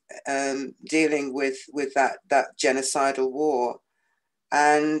literally dealing with that genocidal war.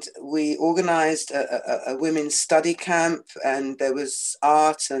 And we organized a women's study camp, and there was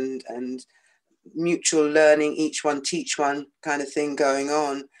art and mutual learning, each one teach one kind of thing going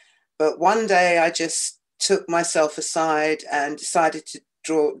on. But one day I just took myself aside and decided to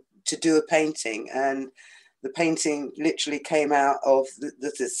do a painting. And the painting literally came out of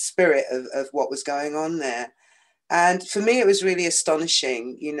the spirit of what was going on there. And for me, it was really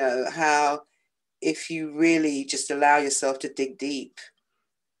astonishing, you know, how if you really just allow yourself to dig deep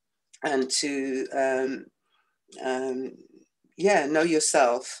and to, know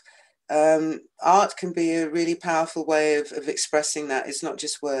yourself, art can be a really powerful way of expressing that. It's not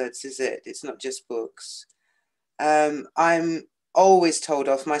just words, is it? It's not just books. I'm always told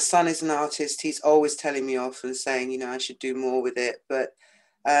off. My son is an artist. He's always telling me off and saying, you know, I should do more with it. But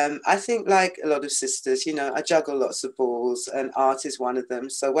I think, like a lot of sisters, you know, I juggle lots of balls, and art is one of them.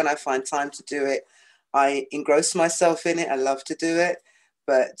 So when I find time to do it, I engross myself in it. I love to do it.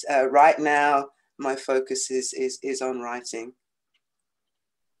 But right now, my focus is on writing.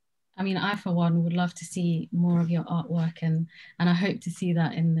 I mean, I, for one, would love to see more of your artwork, and I hope to see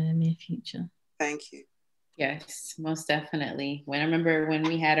that in the near future. Thank you. Yes, most definitely. When I remember when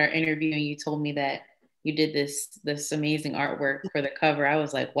we had our interview and you told me that you did this amazing artwork for the cover, I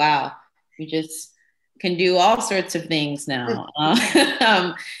was like, wow, you just can do all sorts of things now.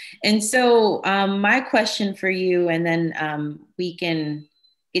 And so my question for you, and then we can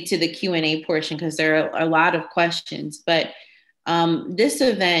get to the Q&A portion because there are a lot of questions, but this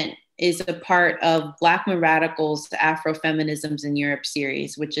event is a part of Black Women Radicals, Afrofeminisms in Europe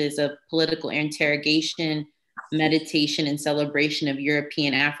series, which is a political interrogation, meditation, and celebration of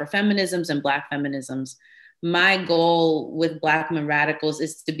European Afrofeminisms and Black feminisms. My goal with Black Women Radicals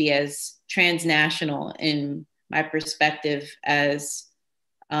is to be as transnational in my perspective as,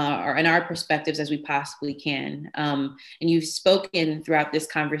 or in our perspectives as we possibly can. And you've spoken throughout this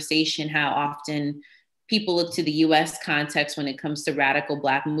conversation how often people look to the US context when it comes to radical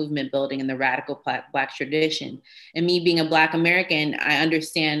Black movement building and the radical Black tradition. And me being a Black American, I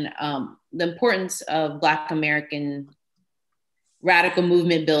understand the importance of Black American radical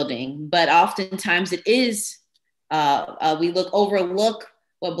movement building, but oftentimes it is, we overlook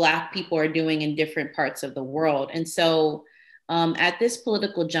what Black people are doing in different parts of the world. And so at this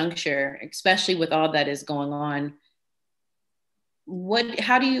political juncture, especially with all that is going on,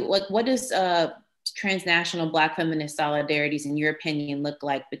 what does transnational Black feminist solidarities, in your opinion, look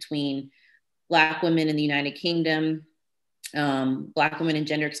like between Black women in the United Kingdom, Black women and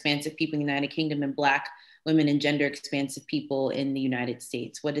gender expansive people in the United Kingdom, and Black women and gender expansive people in the United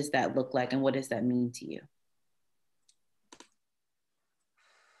States? What does that look like, and what does that mean to you?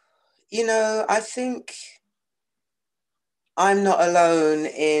 You know, I think I'm not alone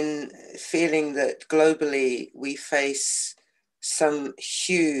in feeling that globally we face some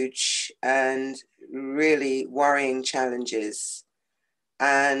huge and really worrying challenges.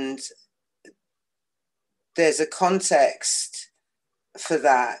 And there's a context for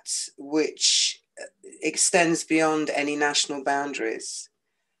that which extends beyond any national boundaries.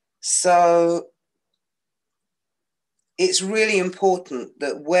 So it's really important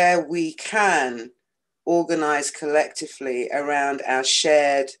that where we can organize collectively around our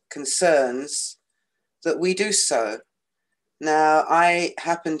shared concerns, that we do so. Now, I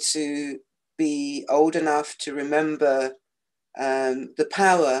happen to be old enough to remember the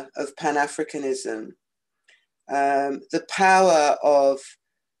power of Pan-Africanism, the power of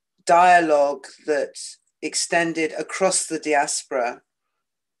dialogue that extended across the diaspora,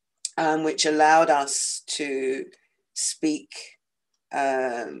 which allowed us to speak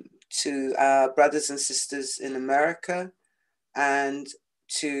to our brothers and sisters in America and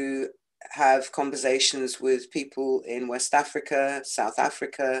to have conversations with people in West Africa, South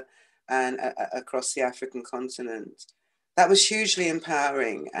Africa, and across the African continent. That was hugely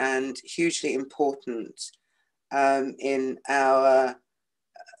empowering and hugely important in our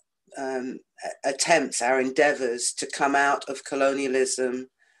attempts, our endeavors to come out of colonialism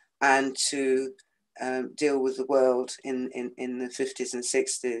and to deal with the world in the 50s and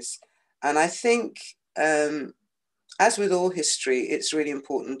 60s. And I think, as with all history, it's really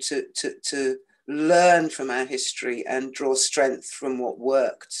important to learn from our history and draw strength from what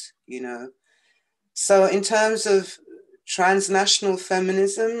worked, you know. So in terms of transnational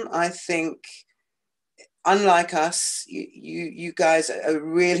feminism, I think, unlike us, you guys are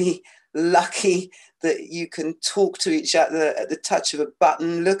really lucky that you can talk to each other at the touch of a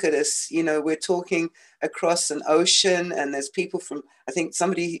button. Look at us, you know, we're talking across an ocean, and there's people from, I think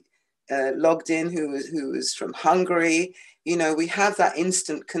somebody logged in who was from Hungary. You know, we have that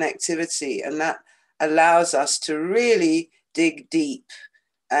instant connectivity, and that allows us to really dig deep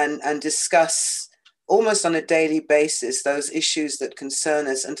and discuss almost on a daily basis those issues that concern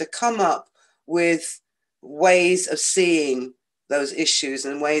us, and to come up with ways of seeing those issues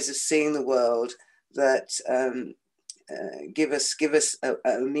and ways of seeing the world that give us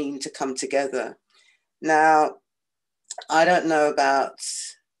a mean to come together. Now, I don't know about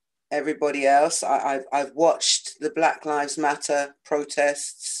everybody else. I've watched the Black Lives Matter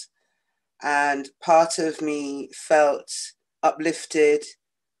protests, and part of me felt uplifted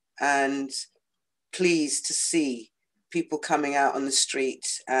and pleased to see people coming out on the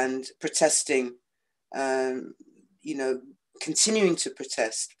street and protesting, you know, continuing to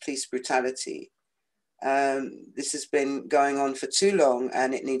protest police brutality. This has been going on for too long,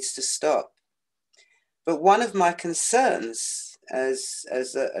 and it needs to stop. But one of my concerns as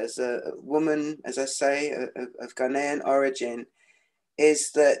a woman, as I say, of Ghanaian origin,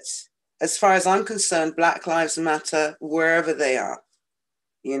 is that as far as I'm concerned, Black Lives Matter wherever they are,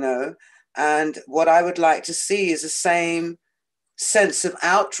 you know, and what I would like to see is the same sense of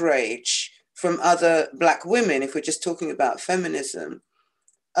outrage from other Black women, if we're just talking about feminism,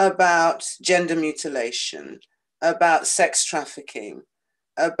 about gender mutilation, about sex trafficking,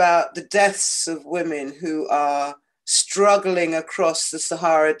 about the deaths of women who are struggling across the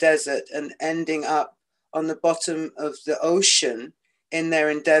Sahara Desert and ending up on the bottom of the ocean in their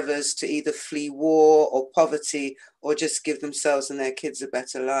endeavors to either flee war or poverty or just give themselves and their kids a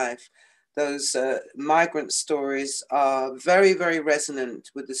better life. Those migrant stories are very, very resonant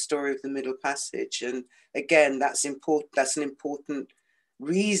with the story of the Middle Passage. And again, that's important. That's an important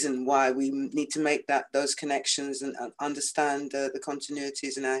reason why we need to make those connections and understand the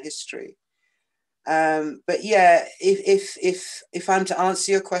continuities in our history. But yeah, if I'm to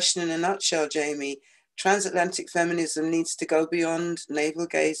answer your question in a nutshell, Jaimee, transatlantic feminism needs to go beyond navel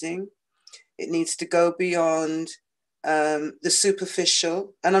gazing. It needs to go beyond the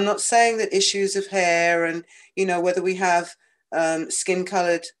superficial. And I'm not saying that issues of hair and, you know, whether we have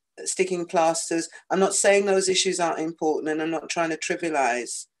skin-colored sticking plasters, I'm not saying those issues aren't important, and I'm not trying to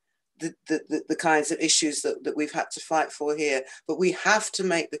trivialize the kinds of issues that we've had to fight for here, but we have to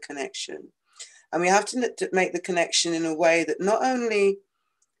make the connection. And we have to make the connection in a way that not only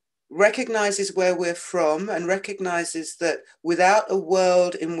recognizes where we're from and recognizes that without a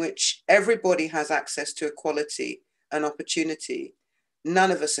world in which everybody has access to equality and opportunity,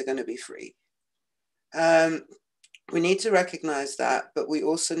 none of us are going to be free. We need to recognize that, but we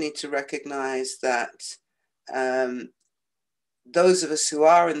also need to recognize that those of us who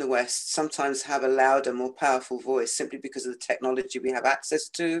are in the West sometimes have a louder, more powerful voice simply because of the technology we have access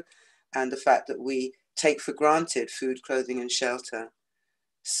to and the fact that we take for granted food, clothing, and shelter.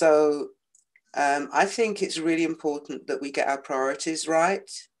 So I think it's really important that we get our priorities right,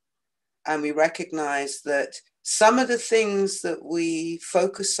 and we recognize that some of the things that we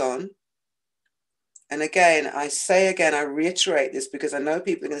focus on, and again, I reiterate this because I know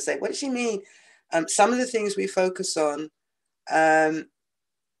people are going to say, what does she mean? Some of the things we focus on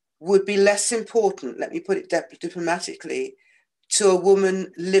would be less important, let me put it diplomatically, to a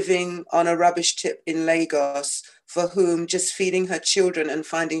woman living on a rubbish tip in Lagos for whom just feeding her children and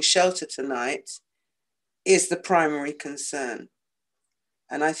finding shelter tonight is the primary concern.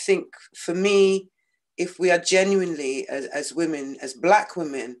 And I think for me, if we are genuinely, as women, as Black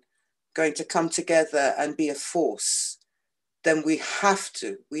women, going to come together and be a force, then we have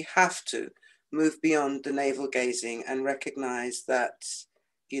to move beyond the navel gazing and recognize that,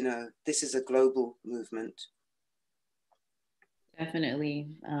 you know, this is a global movement.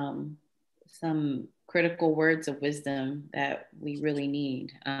 Definitely. Some critical words of wisdom that we really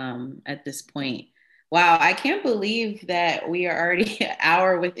need at this point. Wow, I can't believe that we are already an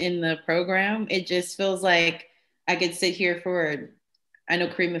hour within the program. It just feels like I could sit here for, I know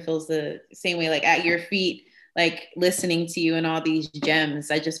Kariima feels the same way, like at your feet, like listening to you and all these gems.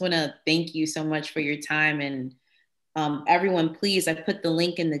 I just want to thank you so much for your time. And everyone, please, I put the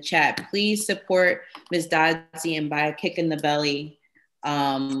link in the chat. Please support Ms. Dadzie and By a Kick in the Belly,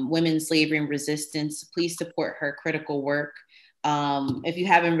 Women's Slavery and Resistance. Please support her critical work. If you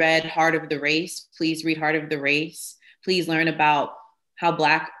haven't read Heart of the Race, please read Heart of the Race. Please learn about how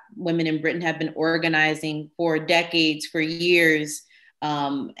Black women in Britain have been organizing for decades, for years,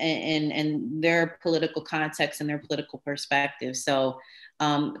 and their political context and their political perspective. So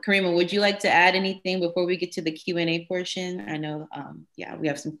Kariima, would you like to add anything before we get to the Q&A portion? I know, yeah, we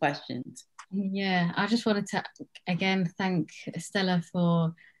have some questions. Yeah, I just wanted to, again, thank Stella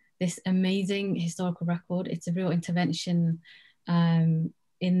for this amazing historical record. It's a real intervention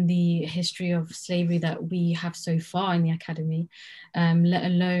in the history of slavery that we have so far in the academy, let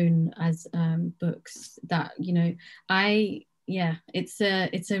alone as books that, you know, it's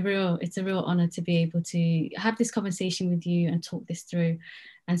a real honor to be able to have this conversation with you and talk this through.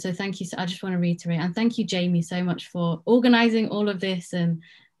 And so thank you. So I just want to reiterate, and thank you, Jaimee, so much for organizing all of this and,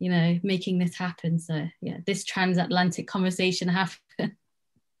 you know, making this happen. So yeah, this transatlantic conversation happened.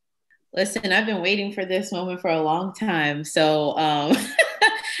 Listen, I've been waiting for this moment for a long time. So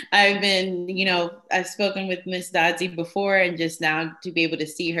I've been, you know, I've spoken with Miss Dadzie before, and just now to be able to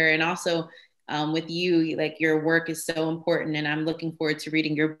see her, and also with you, like your work is so important, and I'm looking forward to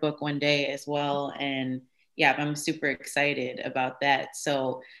reading your book one day as well. And yeah, I'm super excited about that.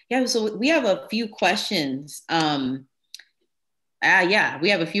 So yeah, so we have a few questions. Yeah, we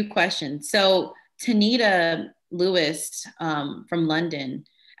have a few questions. So Tanita Lewis from London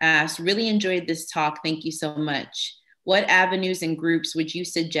asked, really enjoyed this talk. Thank you so much. What avenues and groups would you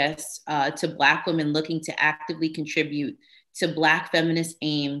suggest to Black women looking to actively contribute to Black feminist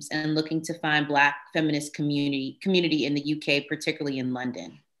aims and looking to find Black feminist community in the UK, particularly in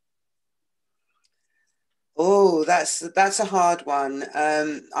London? Oh, that's a hard one.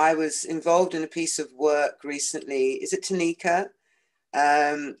 I was involved in a piece of work recently. Is it Tanika?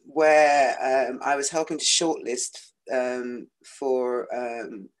 Where I was helping to shortlist for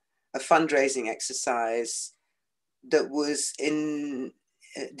a fundraising exercise that was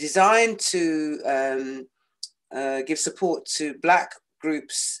designed to give support to Black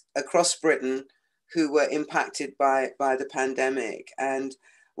groups across Britain who were impacted by the pandemic. And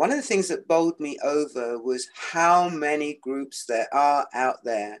one of the things that bowled me over was how many groups there are out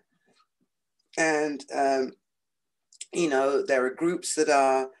there. And you know, there are groups that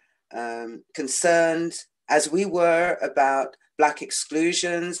are concerned, as we were, about Black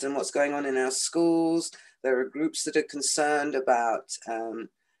exclusions and what's going on in our schools. There are groups that are concerned about,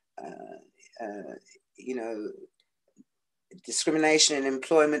 you know, discrimination in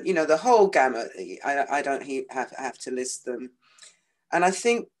employment, you know, the whole gamut. I don't have to list them. And I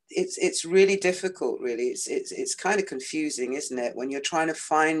think it's really difficult, really. It's kind of confusing, isn't it? When you're trying to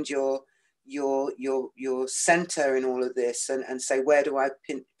find your center in all of this and say, where do I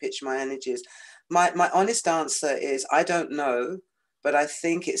pitch my energies? My honest answer is, I don't know, but I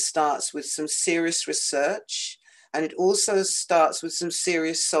think it starts with some serious research, and it also starts with some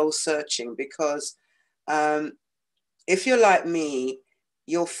serious soul searching, because if you're like me,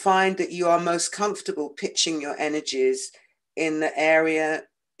 you'll find that you are most comfortable pitching your energies in the area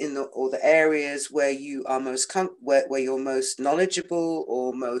or the areas where you are most where you're most knowledgeable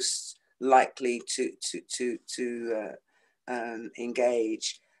or most likely to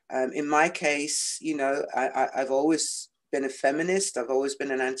engage. In my case, you know, I've always been a feminist. I've always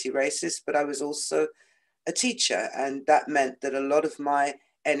been an anti-racist, but I was also a teacher, and that meant that a lot of my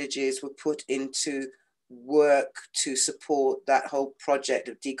energies were put into work to support that whole project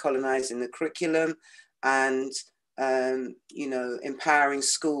of decolonizing the curriculum and you know, empowering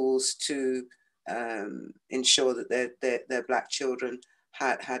schools to ensure that their Black children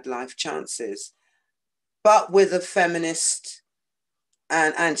had life chances, but with a feminist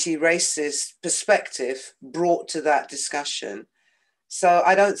and anti-racist perspective brought to that discussion. So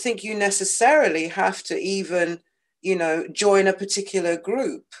I don't think you necessarily have to even, you know, join a particular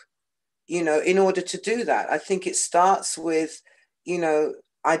group, you know, in order to do that. I think it starts with, you know,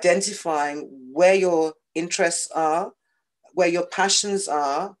 identifying where your interests are, where your passions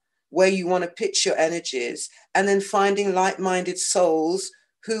are, where you want to pitch your energies, and then finding like-minded souls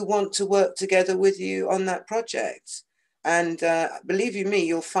who want to work together with you on that project. And believe you me,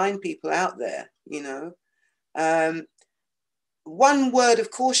 you'll find people out there, you know. One word of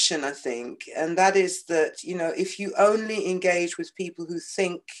caution, I think, and that is that, you know, if you only engage with people who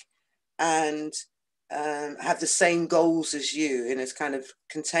think and have the same goals as you in a kind of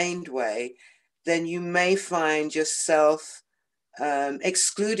contained way, then you may find yourself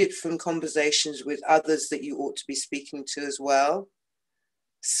excluded from conversations with others that you ought to be speaking to as well.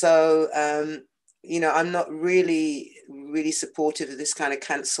 So, you know, I'm not really supportive of this kind of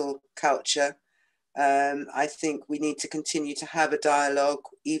cancel culture. I think we need to continue to have a dialogue,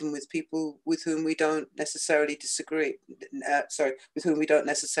 even with people with whom we don't necessarily disagree, with whom we don't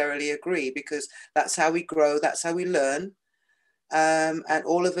necessarily agree, because that's how we grow, that's how we learn. And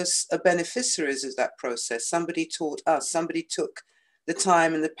all of us are beneficiaries of that process. Somebody taught us, somebody took the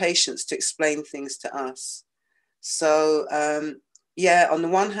time and the patience to explain things to us. So, yeah, on the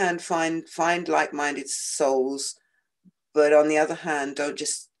one hand, find like-minded souls, but on the other hand, don't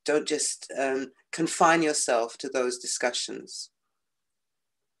just confine yourself to those discussions.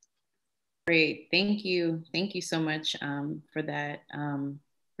 Great, thank you so much for that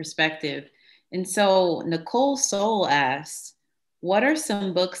perspective. And so Nicole Soul asks, what are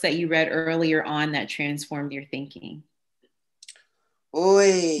some books that you read earlier on that transformed your thinking?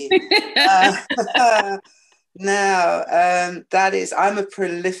 Oi. Now, that is, I'm a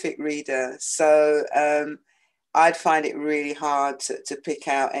prolific reader, so I'd find it really hard to pick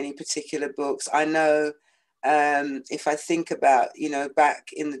out any particular books. I know if I think about, you know, back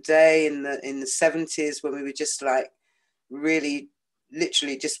in the day, in the 70s, when we were just like really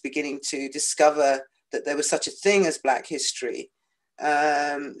literally just beginning to discover that there was such a thing as Black history,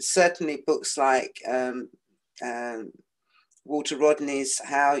 certainly books like Walter Rodney's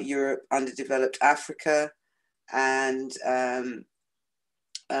How Europe Underdeveloped Africa, and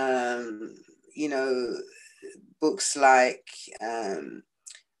you know, books like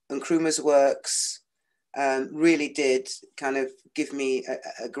Nkrumah's works really did kind of give me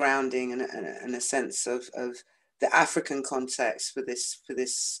a grounding and a sense of the African context for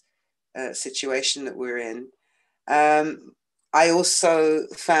this situation that we're in. I also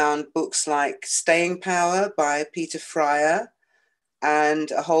found books like Staying Power by Peter Fryer, and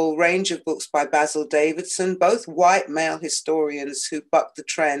a whole range of books by Basil Davidson, both white male historians who bucked the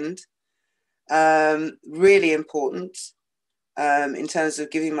trend. Really important in terms of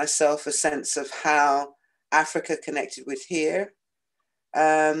giving myself a sense of how Africa connected with here.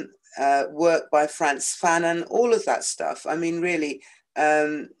 Work by Frantz Fanon, all of that stuff. I mean, really,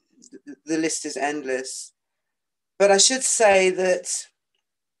 the list is endless. But I should say that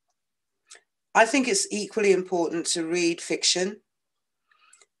I think it's equally important to read fiction.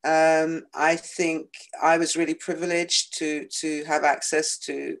 I think I was really privileged to have access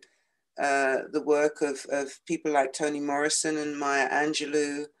to the work of people like Toni Morrison and Maya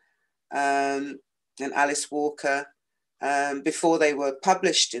Angelou and Alice Walker before they were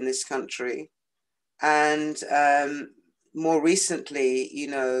published in this country. And more recently, you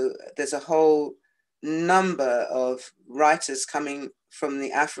know, there's a whole number of writers coming from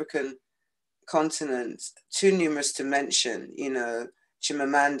the African continent, too numerous to mention. You know,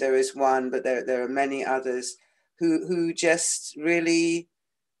 Chimamanda is one, but there are many others who just really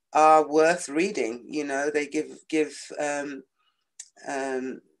are worth reading. You know, they give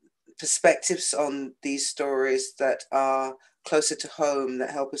perspectives on these stories that are closer to home,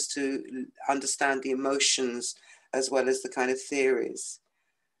 that help us to understand the emotions as well as the kind of theories.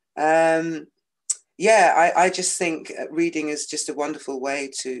 Yeah, I just think reading is just a wonderful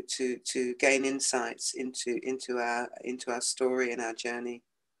way to gain insights into our story and our journey.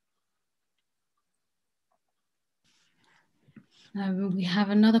 We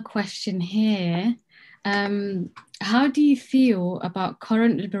have another question here. How do you feel about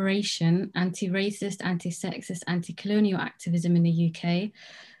current liberation, anti-racist, anti-sexist, anti-colonial activism in the UK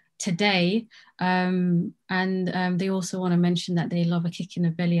today? And they also want to mention that they love a kick in the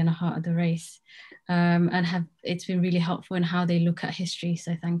belly and a heart of the race. And it's been really helpful in how they look at history.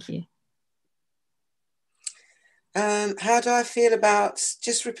 So thank you. How do I feel about,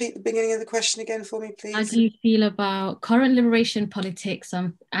 just repeat the beginning of the question again for me, please. How do you feel about current liberation politics,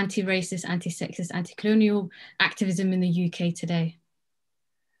 anti-racist, anti-sexist, anti-colonial activism in the UK today?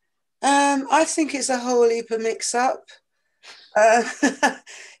 I think it's a whole heap of mix-up.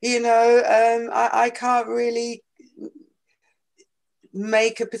 You know, I can't really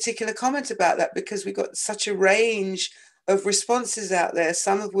make a particular comment about that because we've got such a range of responses out there,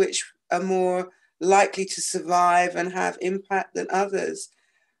 some of which are more likely to survive and have impact than others.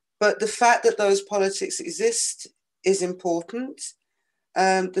 But the fact that those politics exist is important.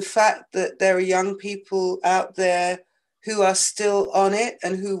 The fact that there are young people out there who are still on it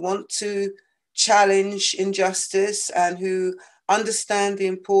and who want to challenge injustice and who understand the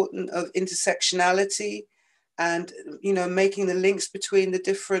importance of intersectionality and, you know, making the links between the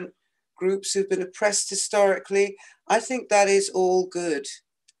different groups who've been oppressed historically, I think that is all good.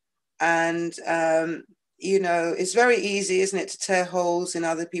 And, you know, it's very easy, isn't it, to tear holes in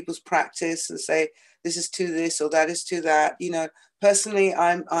other people's practice and say, this is to this or that is to that. You know, personally,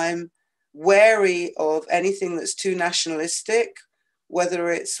 I'm wary of anything that's too nationalistic,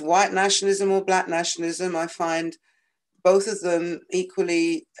 whether it's white nationalism or black nationalism. I find both of them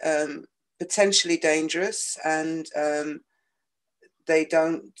equally potentially dangerous, and they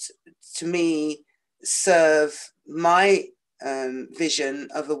don't, to me, serve my vision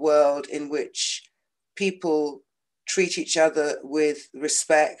of a world in which people treat each other with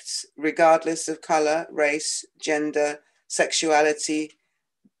respect, regardless of color, race, gender, sexuality,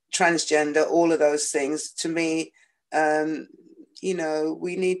 transgender, all of those things. To me, you know,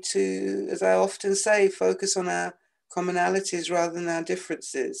 we need to, as I often say, focus on our commonalities rather than our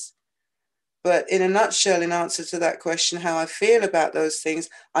differences. But in a nutshell, in answer to that question, how I feel about those things,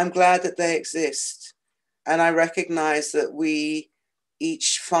 I'm glad that they exist. And I recognize that we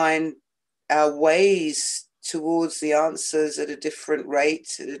each find our ways towards the answers at a different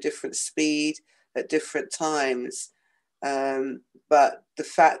rate, at a different speed, at different times. But the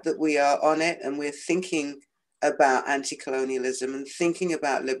fact that we are on it and we're thinking about anti-colonialism and thinking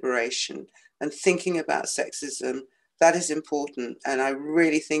about liberation and thinking about sexism, that is important. And I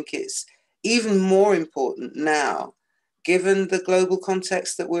really think it's even more important now, given the global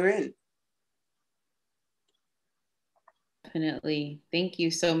context that we're in. Definitely. Thank you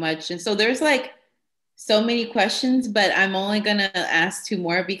so much. And so there's like so many questions, but I'm only gonna ask two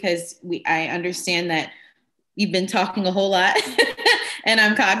more because I understand that you've been talking a whole lot and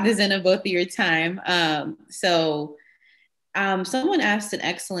I'm cognizant of both of your time. Someone asked an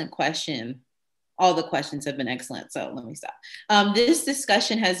excellent question. All the questions have been excellent, so let me stop. This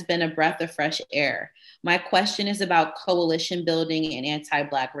discussion has been a breath of fresh air. My question is about coalition building and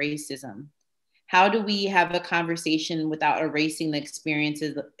anti-Black racism. How do we have a conversation without erasing the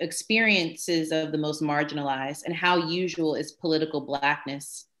experiences of the most marginalized? And how usual is political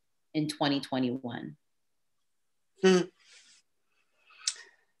Blackness in 2021?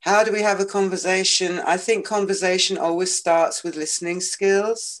 How do we have a conversation? I think conversation always starts with listening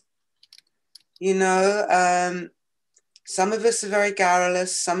skills. You know, some of us are very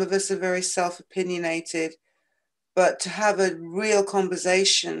garrulous, some of us are very self-opinionated, but to have a real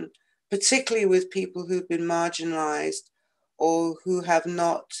conversation, particularly with people who've been marginalized or who have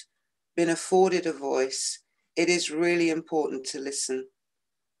not been afforded a voice, it is really important to listen,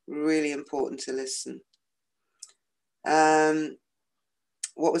 really important to listen.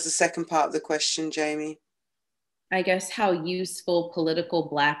 What was the second part of the question, Jaimee? I guess how useful political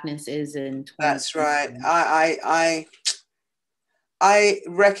Blackness is in 2020. That's right. I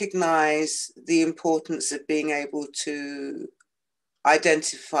recognize the importance of being able to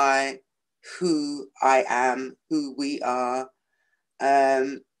identify who I am, who we are,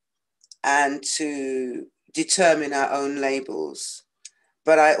 and to determine our own labels.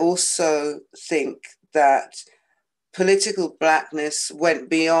 But I also think that political Blackness went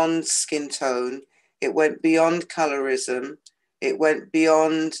beyond skin tone. It went beyond colorism. It went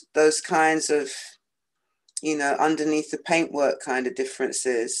beyond those kinds of, you know, underneath the paintwork kind of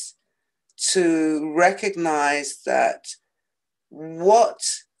differences, to recognize that what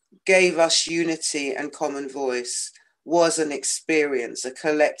gave us unity and common voice was an experience, a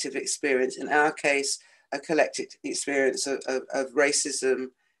collective experience. In our case, a collective experience of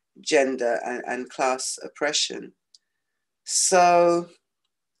racism, gender, and class oppression. So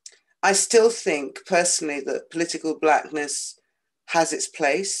I still think personally that political Blackness has its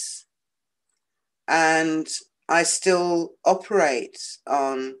place, and I still operate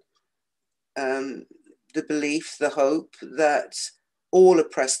on the belief, the hope that all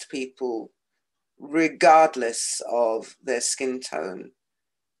oppressed people, regardless of their skin tone,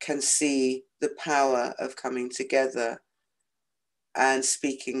 can see the power of coming together and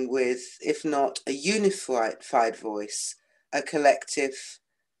speaking with, if not a unified voice, a collective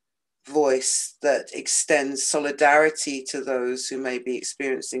voice that extends solidarity to those who may be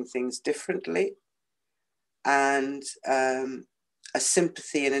experiencing things differently, and a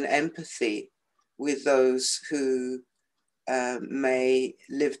sympathy and an empathy with those who may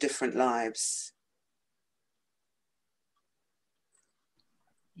live different lives.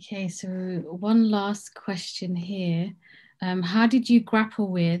 Okay, so one last question here. how did you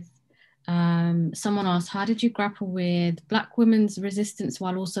grapple with, someone asked, how did you grapple with Black women's resistance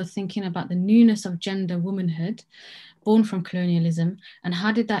while also thinking about the newness of gender womanhood born from colonialism? And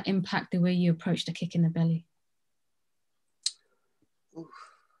how did that impact the way you approached A Kick in the Belly?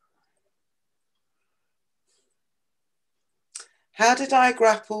 How did I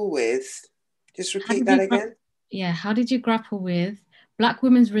grapple with, just repeat that again? Yeah, how did you grapple with Black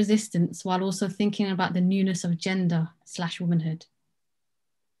women's resistance while also thinking about the newness of gender/womanhood?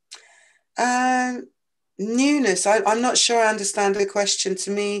 Newness, I'm not sure I understand the question.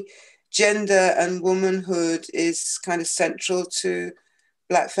 To me, gender and womanhood is kind of central to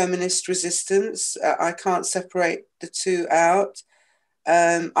Black feminist resistance. I can't separate the two out.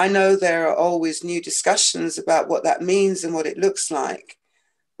 I know there are always new discussions about what that means and what it looks like,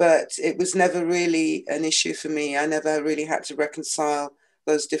 but it was never really an issue for me. I never really had to reconcile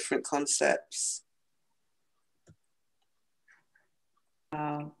those different concepts.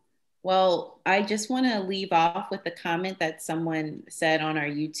 Wow. Well, I just want to leave off with a comment that someone said on our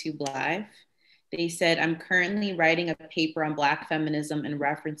YouTube live. They said, I'm currently writing a paper on Black feminism and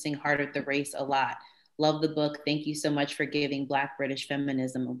referencing Heart of the Race a lot. Love the book. Thank you so much for giving Black British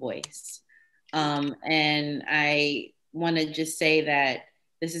feminism a voice. And I want to just say that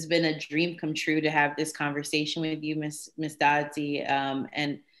this has been a dream come true to have this conversation with you, Miss Dadzie.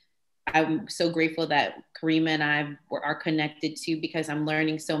 And I'm so grateful that Kariima and I are connected too, because I'm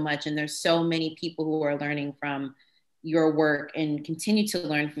learning so much. And there's so many people who are learning from your work and continue to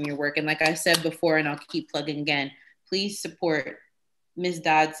learn from your work. And like I said before, and I'll keep plugging again, please support Ms.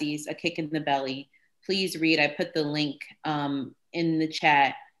 Dadzie's A Kick in the Belly. Please read. I put the link in the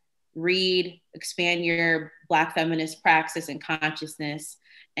chat. Read, expand your Black feminist praxis and consciousness.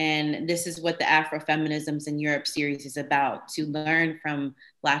 And this is what the Afrofeminisms in Europe series is about, to learn from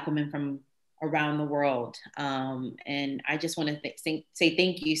Black women from around the world. And I just want to say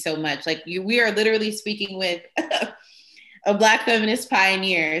thank you so much. Like we are literally speaking with a Black feminist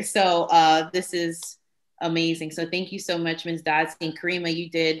pioneer. So this is amazing. So thank you so much, Ms. Dadzie. And Kariima, you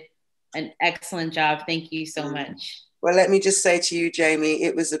did an excellent job. Thank you so much. Well, let me just say to you, Jaimee,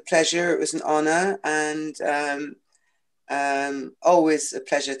 it was a pleasure. It was an honor, and always a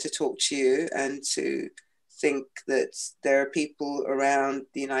pleasure to talk to you and to think that there are people around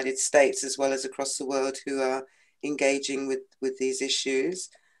the United States as well as across the world who are engaging with these issues.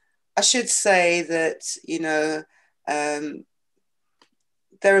 I should say that, you know,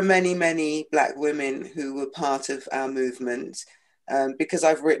 there are many, many Black women who were part of our movement. Because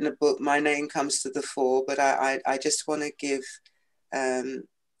I've written a book, my name comes to the fore, but I just want to give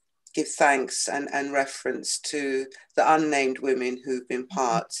thanks and reference to the unnamed women who've been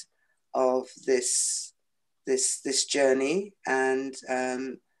part of this journey, and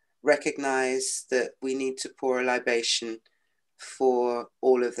recognize that we need to pour a libation for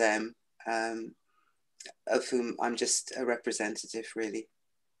all of them, of whom I'm just a representative, really.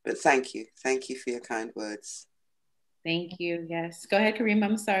 But thank you for your kind words. Thank you. Yes. Go ahead, Kariima.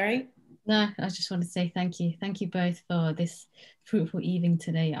 I'm sorry. No, I just want to say thank you. Thank you both for this fruitful evening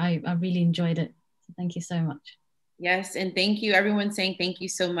today. I really enjoyed it. So thank you so much. Yes. And thank you. Everyone saying thank you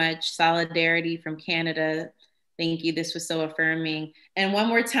so much. Solidarity from Canada. Thank you. This was so affirming. And one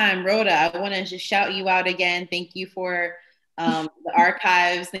more time, Rhoda, I want to just shout you out again. Thank you for the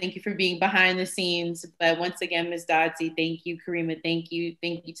archives. Thank you for being behind the scenes. But once again, Ms. Dadzie, thank you. Kariima, thank you.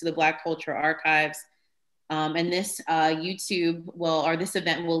 Thank you to the Black Cultural Archives. And this this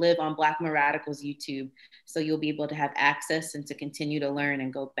event will live on Black Women Radicals YouTube. So you'll be able to have access and to continue to learn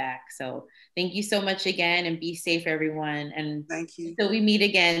and go back. So thank you so much again, and be safe, everyone. And thank you. Until we meet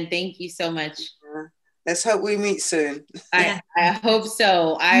again, thank you so much. Let's hope we meet soon. I hope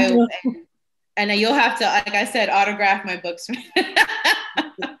so. And you'll have to, like I said, autograph my books.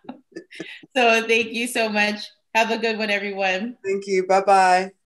 So thank you so much. Have a good one, everyone. Thank you. Bye-bye.